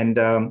 and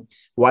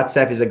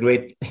WhatsApp is a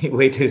great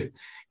way to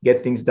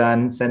get things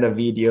done, send a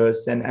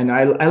videos. And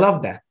I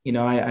love that.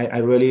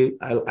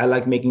 I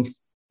like making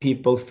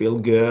people feel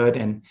good.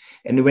 And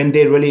when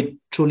they really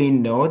truly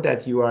know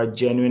that you are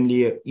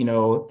genuinely,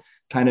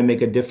 trying to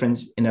make a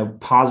difference in a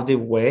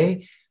positive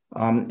way.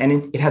 And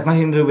it has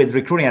nothing to do with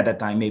recruiting at that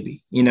time,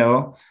 maybe,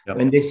 Yep.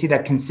 When they see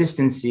that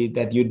consistency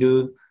that you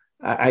do,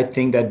 I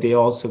think that they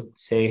also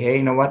say, "Hey,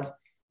 you know what?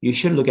 You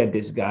should look at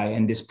this guy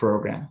and this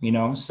program,"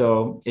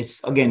 So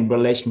it's, again,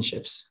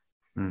 relationships.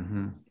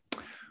 Mm-hmm.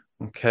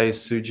 Okay,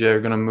 Sujay, we're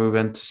going to move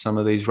into some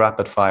of these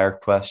rapid fire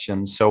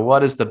questions. So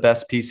what is the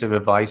best piece of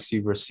advice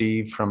you've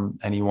received from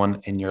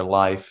anyone in your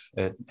life?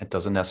 It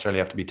doesn't necessarily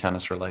have to be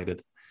tennis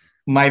related.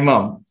 My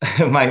mom,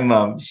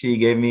 she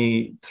gave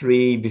me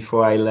 3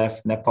 before I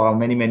left Nepal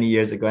many, many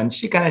years ago. And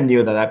she kind of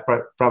knew that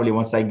probably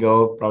once I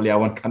go, probably I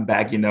won't come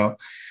back,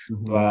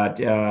 Mm-hmm. But,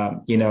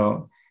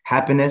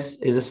 happiness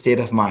is a state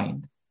of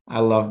mind. I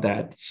love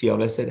that. She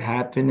always said,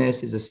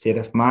 happiness is a state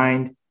of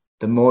mind.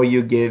 The more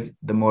you give,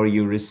 the more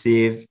you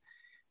receive.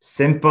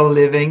 Simple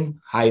living,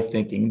 high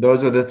thinking.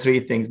 Those were the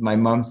 3 things my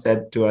mom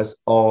said to us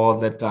all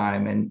the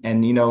time. And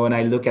when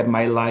I look at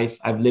my life,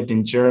 I've lived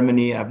in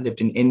Germany, I've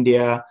lived in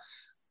India,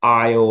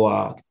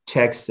 Iowa,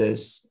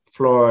 Texas,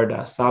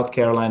 Florida, South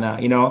Carolina,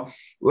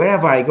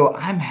 wherever I go,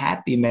 I'm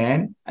happy,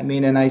 man. I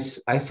mean, and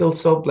I feel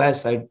so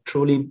blessed. I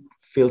truly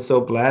feel so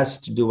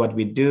blessed to do what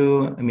we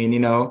do. I mean,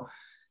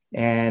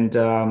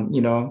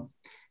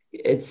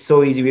 it's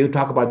so easy. We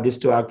talk about this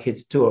to our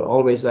kids too.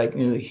 Always, like,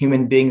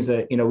 human beings,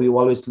 we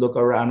always look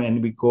around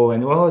and we go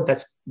and, "Oh,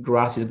 that's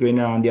grass is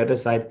greener on the other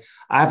side."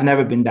 I've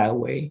never been that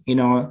way.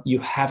 You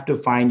have to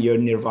find your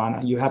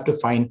nirvana. You have to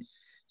find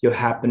your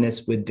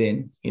happiness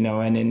within,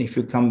 and then if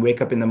you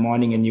wake up in the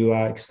morning and you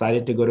are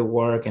excited to go to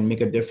work and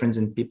make a difference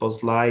in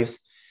people's lives,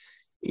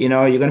 you're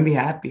going to be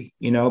happy,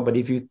 but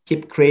if you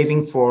keep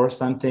craving for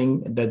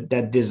something,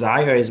 that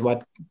desire is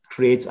what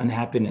creates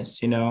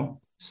unhappiness,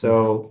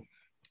 So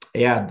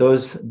yeah,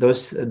 those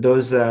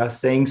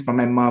sayings from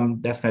my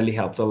mom definitely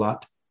helped a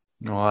lot.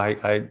 No,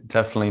 I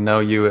definitely know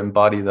you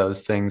embody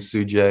those things,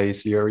 Sujay.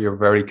 So you're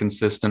very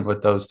consistent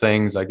with those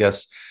things. I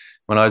guess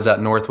when I was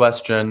at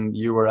Northwestern,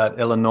 you were at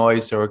Illinois,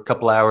 so a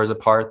couple hours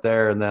apart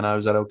there. And then I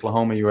was at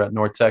Oklahoma, you were at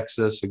North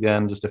Texas,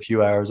 again, just a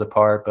few hours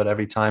apart. But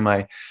every time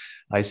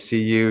I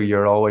see you,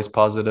 you're always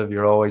positive,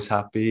 you're always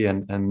happy.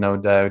 And no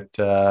doubt,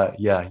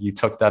 you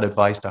took that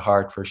advice to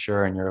heart for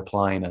sure, and you're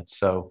applying it.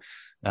 So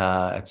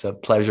it's a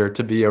pleasure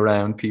to be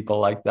around people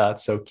like that.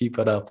 So keep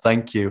it up.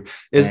 Thank you.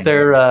 Is Thanks.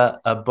 there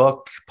a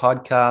book,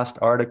 podcast,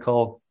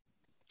 article,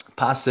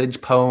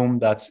 passage, poem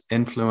that's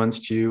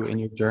influenced you in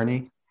your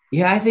journey?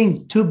 Yeah, I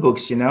think 2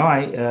 books,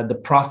 The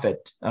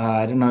Prophet.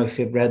 I don't know if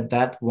you've read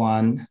that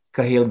one,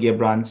 Kahlil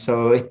Gibran.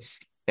 So it's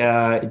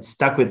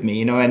stuck with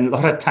me, and a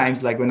lot of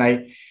times, like when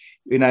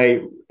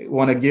I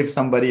want to give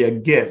somebody a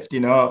gift,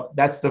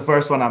 that's the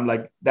first one. I'm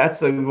like, that's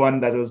the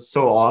one that was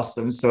so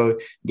awesome. So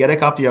get a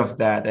copy of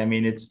that. I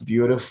mean, it's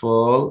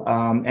beautiful.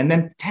 And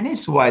then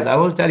tennis wise, I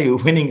will tell you,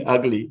 Winning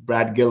Ugly,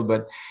 Brad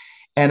Gilbert.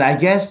 And I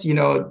guess,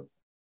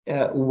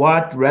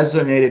 what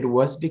resonated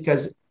was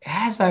because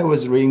as I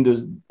was reading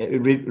those,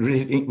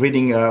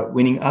 reading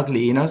Winning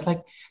Ugly, it's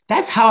like,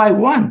 that's how I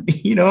won,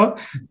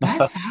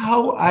 that's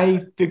how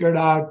I figured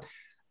out,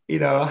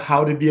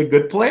 how to be a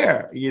good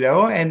player,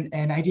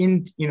 and I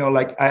didn't,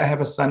 like, I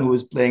have a son who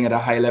is playing at a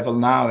high level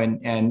now,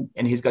 and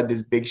he's got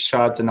these big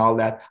shots and all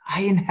that.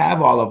 I didn't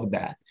have all of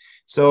that.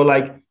 So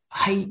like,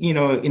 I,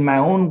 in my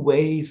own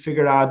way,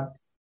 figured out,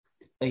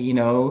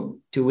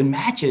 to win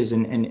matches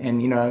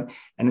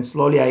and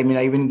slowly, I mean,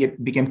 I even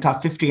became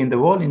top 50 in the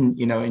world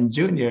in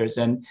juniors.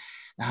 And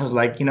I was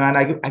like, and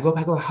I go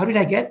back, how did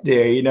I get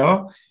there?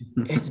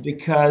 It's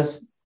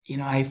because,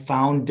 I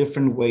found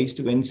different ways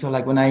to win. So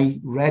like when I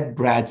read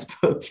Brad's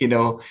book,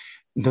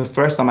 the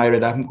first time I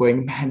read, I'm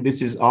going, man,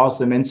 this is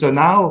awesome. And so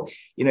now,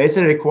 it's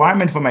a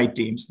requirement for my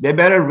teams. They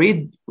better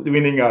read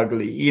Winning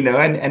Ugly,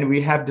 and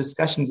we have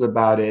discussions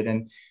about it,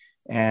 and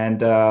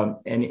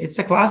it's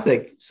a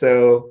classic.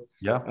 So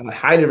Yeah. I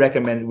highly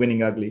recommend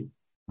Winning Ugly.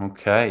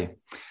 Okay.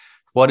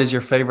 What is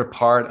your favorite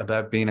part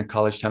about being a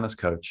college tennis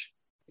coach?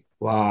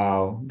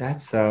 Wow,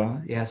 that's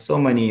so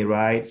many,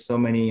 right? So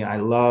many. I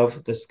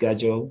love the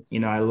schedule.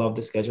 I love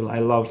the schedule. I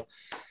love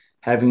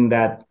having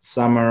that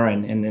summer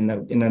and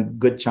in a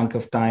good chunk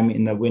of time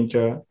in the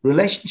winter.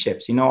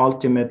 Relationships,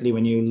 ultimately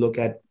when you look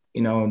at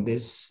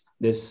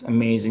this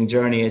amazing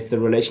journey, it's the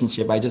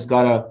relationship. I just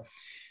got a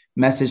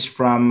message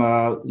from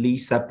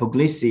Lisa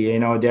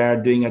Puglisi.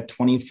 They're doing a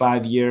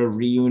 25-year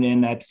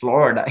reunion at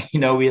Florida.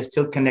 We are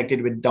still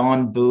connected with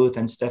Dawn Booth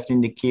and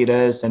Stephanie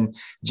Nikitas, and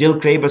Jill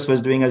Krabus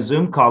was doing a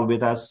Zoom call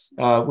with us,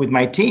 with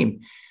my team.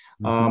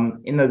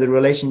 The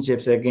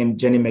relationships, again,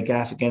 Jenny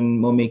McAfee,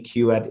 Momi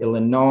Q at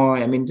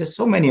Illinois. I mean, just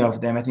so many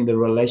of them. I think the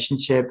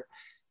relationship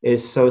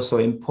is so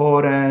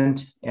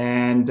important.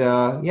 And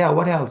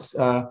what else?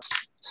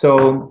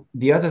 So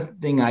the other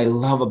thing I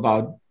love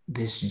about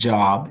this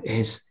job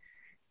is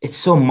it's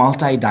so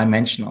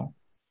multidimensional,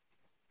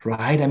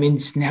 right? I mean,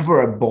 it's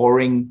never a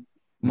boring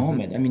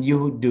moment. I mean,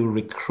 you do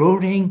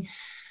recruiting,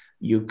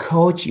 you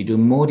coach, you do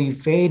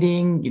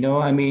motivating,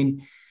 I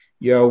mean,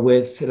 you're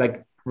with,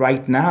 like,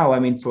 right now, I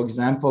mean, for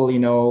example,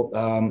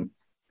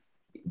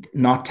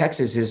 North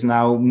Texas is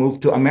now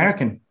moved to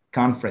American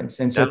Conference.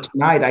 And so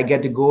tonight I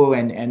get to go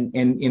and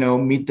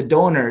meet the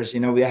donors.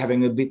 We're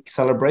having a big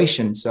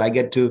celebration. So I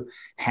get to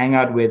hang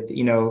out with,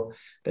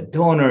 the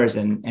donors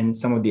and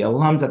some of the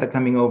alums that are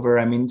coming over.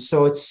 I mean,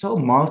 so it's so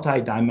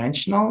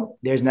multidimensional.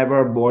 There's never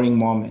a boring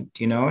moment,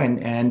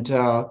 and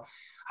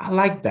I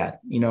like that.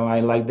 I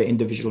like the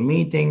individual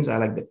meetings. I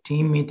like the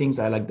team meetings.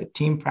 I like the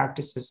team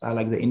practices. I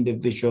like the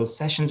individual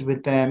sessions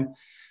with them.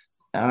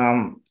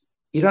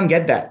 You don't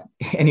get that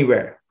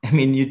anywhere. I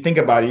mean, you think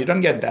about it, you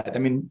don't get that. I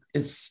mean,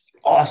 it's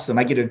awesome.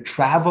 I get to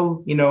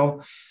travel,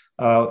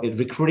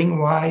 recruiting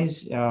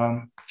wise,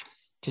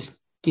 just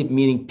keep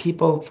meeting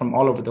people from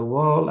all over the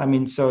world. I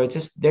mean, so it's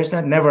just, there's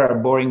never a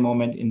boring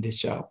moment in this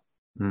job.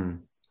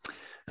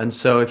 And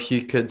so if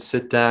you could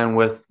sit down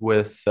with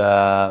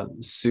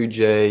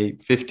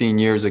Sujay 15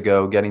 years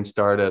ago, getting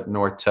started at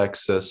North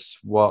Texas,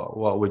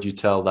 what would you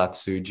tell that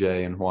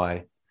Sujay and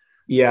why?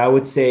 Yeah, I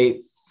would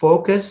say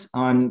focus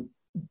on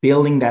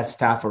building that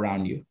staff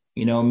around you,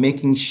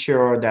 making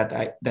sure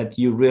that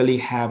you really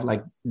have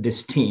like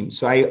this team.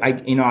 So I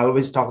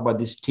always talk about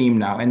this team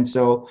now. And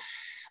so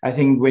I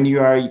think when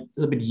you are a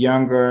little bit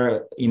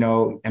younger,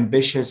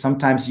 ambitious,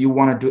 sometimes you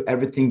want to do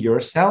everything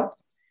yourself.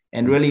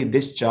 And really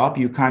this job,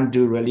 you can't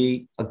do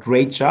really a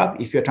great job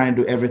if you're trying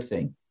to do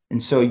everything.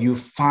 And so you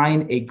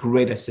find a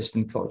great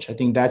assistant coach. I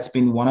think that's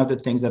been one of the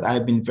things that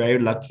I've been very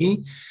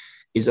lucky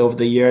is over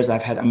the years,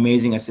 I've had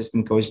amazing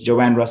assistant coach.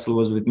 Joanne Russell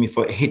was with me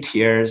for 8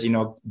 years.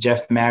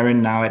 Jeff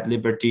Marin now at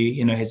Liberty,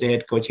 his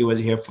head coach, he was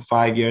here for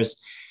 5 years.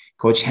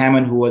 Coach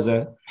Hammond, who was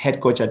a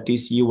head coach at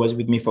TCU, was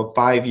with me for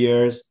 5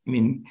 years. I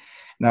mean,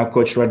 now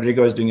Coach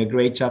Rodrigo is doing a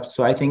great job.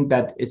 So I think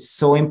that it's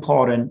so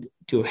important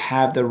to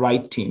have the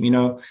right team,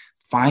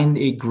 find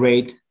a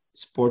great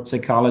sports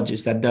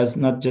psychologist that does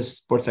not just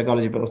sports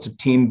psychology, but also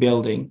team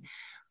building.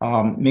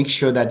 Make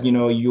sure that,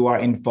 you are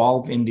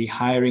involved in the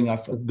hiring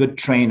of a good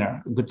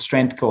trainer, a good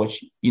strength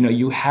coach.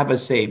 You have a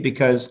say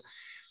because,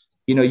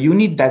 you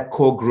need that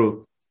core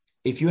group.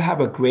 If you have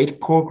a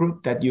great core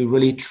group that you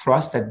really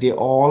trust, that they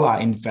all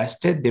are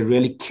invested, they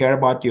really care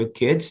about your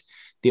kids,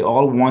 they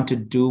all want to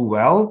do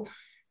well.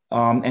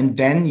 And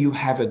then you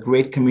have a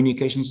great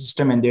communication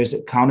system and there's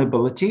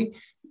accountability.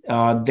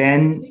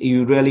 Then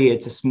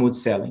it's a smooth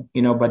sailing,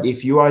 but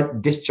if you are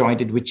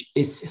disjointed, which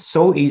is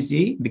so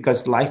easy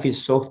because life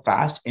is so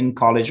fast in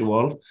college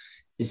world,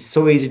 it's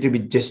so easy to be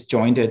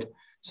disjointed.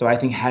 So I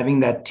think having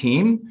that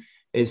team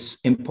is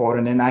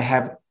important. And I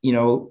have,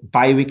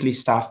 bi-weekly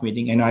staff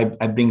meeting and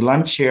I bring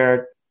lunch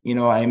here,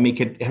 I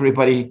make it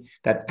everybody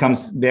that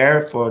comes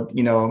there for,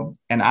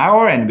 an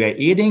hour and we're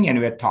eating and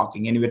we're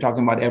talking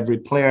about every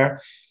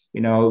player,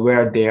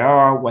 where they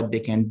are, what they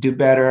can do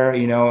better,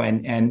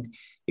 and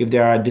if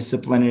there are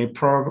disciplinary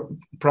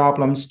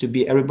problems, to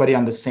be everybody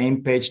on the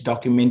same page,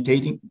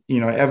 documenting,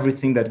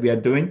 everything that we are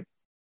doing.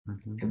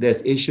 If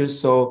there's issues.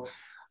 So,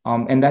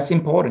 and that's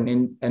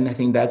important. And I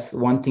think that's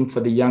one thing for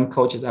the young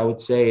coaches, I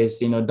would say is,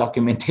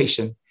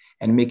 documentation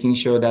and making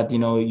sure that,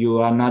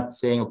 you are not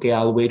saying, okay,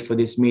 I'll wait for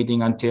this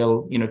meeting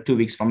until, 2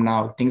 weeks from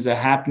now. Things are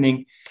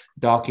happening,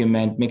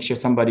 document, make sure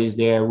somebody's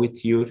there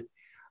with you.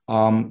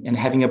 And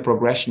having a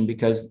progression,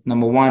 because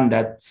number one,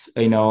 that's,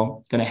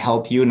 going to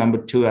help you. Number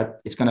two,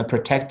 it's going to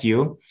protect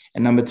you.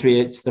 And number three,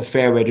 it's the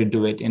fair way to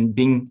do it and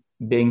being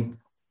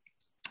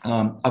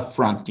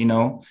upfront,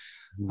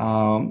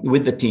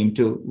 with the team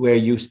too, where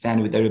you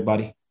stand with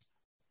everybody.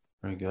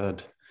 Very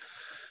good.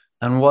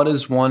 And what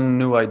is one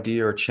new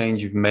idea or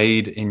change you've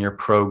made in your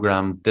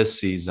program this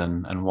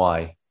season and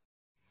why?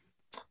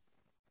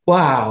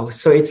 Wow.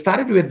 So it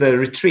started with the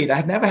retreat.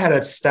 I'd never had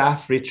a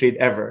staff retreat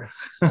ever.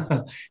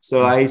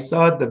 So I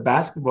saw the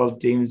basketball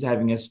teams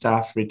having a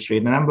staff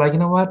retreat, and I'm like, you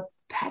know what?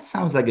 That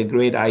sounds like a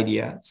great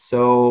idea.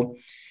 So,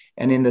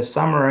 and in the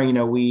summer,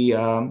 we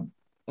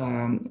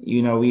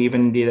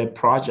even did a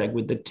project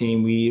with the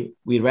team.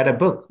 We read a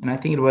book, and I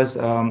think it was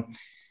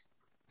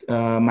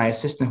my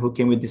assistant who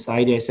came with this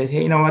idea. I said,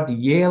 hey, you know what?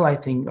 Yale, I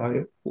think,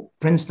 or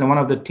Princeton,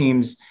 one of the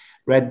teams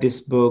read this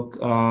book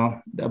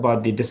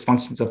about the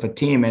dysfunctions of a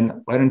team,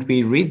 and why don't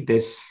we read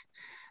this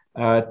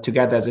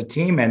together as a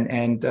team?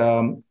 And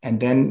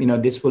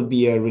then this will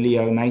be a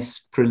nice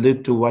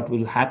prelude to what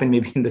will happen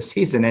maybe in the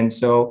season. And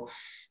so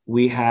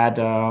we had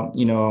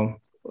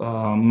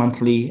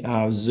monthly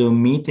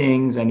Zoom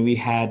meetings, and we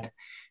had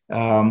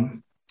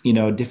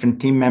different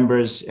team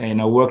members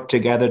work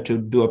together to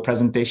do a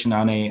presentation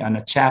on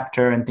a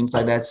chapter and things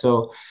like that.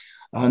 So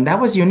that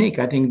was unique.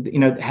 I think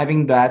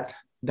having that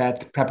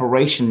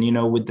preparation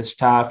with the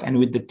staff and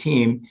with the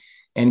team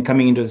and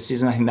coming into the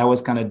season, I think that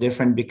was kind of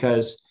different,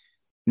 because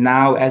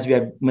now as we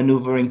are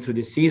maneuvering through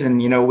the season,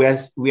 we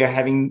are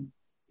having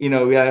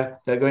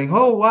they're going,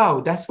 oh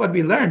wow, that's what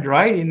we learned,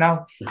 right? And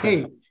now,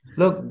 hey,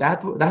 look,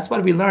 that's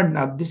what we learned.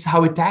 Now this is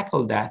how we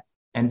tackle that.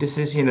 And this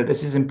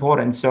is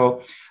important.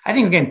 So I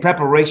think, again,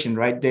 preparation,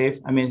 right, Dave?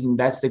 I mean, I think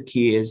that's the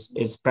key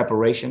is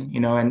preparation,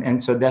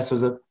 and so that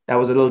was a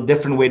little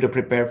different way to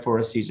prepare for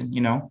a season,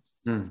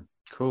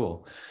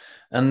 Cool.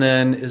 And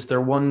then is there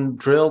one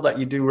drill that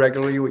you do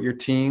regularly with your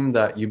team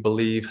that you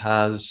believe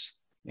has,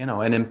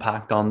 an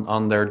impact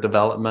on their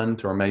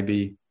development, or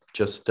maybe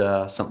just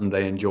something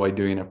they enjoy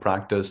doing at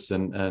practice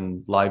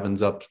and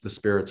livens up the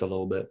spirits a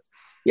little bit?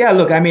 Yeah,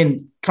 look, I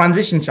mean,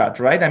 transition shot,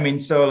 right? I mean,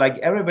 so like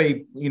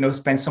everybody,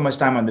 spends so much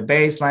time on the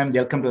baseline.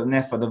 They'll come to the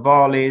net for the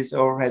volleys,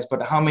 overheads,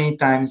 but how many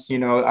times,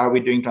 are we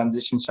doing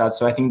transition shots?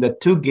 So I think the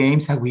two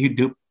games that we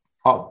do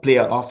play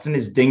often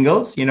is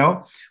dingles,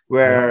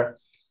 where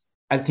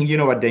I think you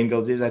know what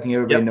dingles is. I think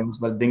everybody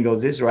knows what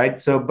dingles is, right?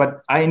 So,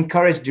 but I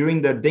encourage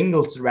during the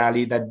dingles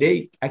rally that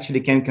they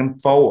actually can come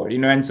forward,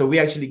 and so we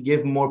actually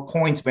give more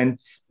points when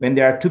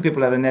there are two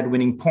people at the net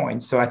winning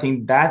points. So I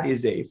think that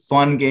is a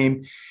fun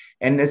game.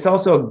 And it's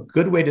also a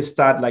good way to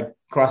start like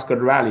cross-court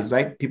rallies,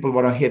 right? People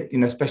want to hit,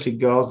 especially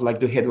girls like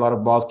to hit a lot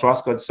of balls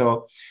cross-court.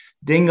 So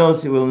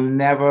dingles will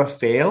never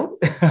fail.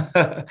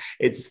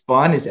 It's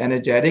fun, it's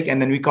energetic.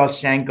 And then we call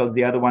shankles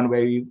the other one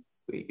where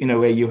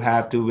where you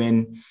have to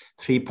win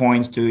 3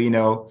 points to,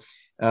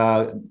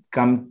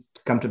 come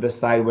to the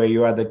side where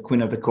you are the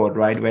queen of the court,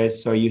 right? Where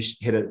so you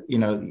hit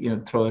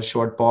throw a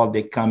short ball,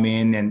 they come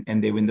in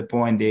and they win the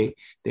point. They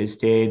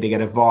stay, they get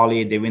a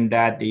volley, they win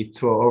that, they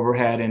throw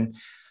overhead. And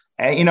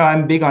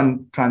I'm big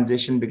on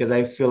transition because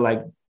I feel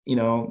like,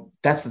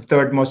 that's the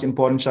third most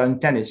important shot in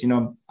tennis.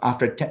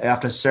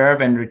 After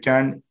serve and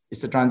return,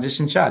 it's the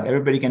transition shot.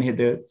 Everybody can hit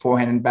the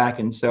forehand and back.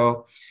 And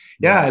so,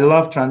 I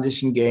love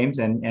transition games.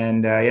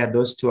 And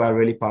those two are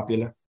really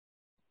popular.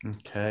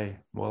 Okay.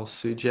 Well,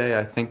 Sujay,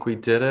 I think we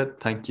did it.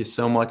 Thank you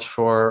so much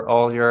for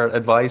all your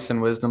advice and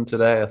wisdom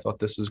today. I thought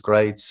this was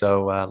great.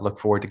 So look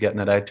forward to getting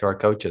it out to our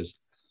coaches.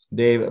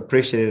 Dave,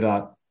 appreciate it a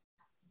lot.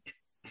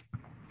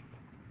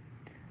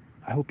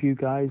 I hope you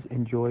guys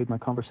enjoyed my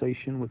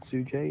conversation with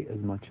Sujay as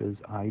much as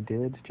I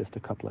did. Just a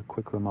couple of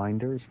quick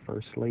reminders.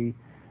 Firstly,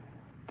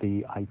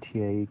 the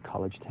ITA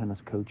College Tennis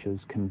Coaches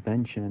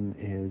Convention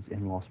is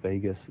in Las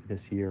Vegas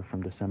this year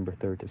from December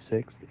 3rd to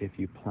 6th. If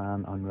you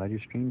plan on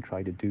registering,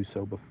 try to do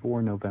so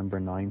before November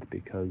 9th,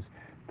 because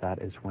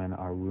that is when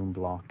our room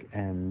block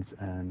ends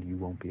and you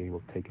won't be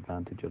able to take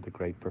advantage of the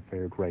great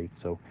preferred rate.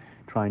 So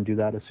try and do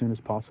that as soon as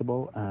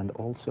possible. And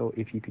also,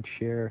 if you could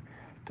share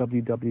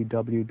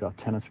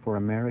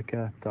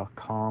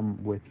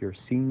www.tennisforamerica.com with your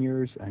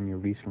seniors and your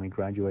recently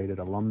graduated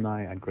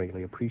alumni, I'd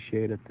greatly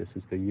appreciate it. This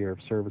is the year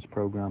of service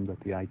program that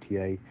the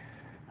ITA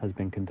has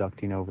been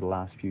conducting over the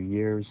last few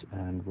years,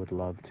 and would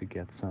love to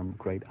get some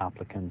great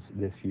applicants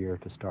this year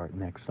to start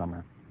next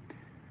summer.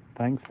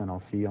 Thanks, and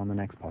I'll see you on the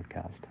next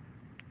podcast.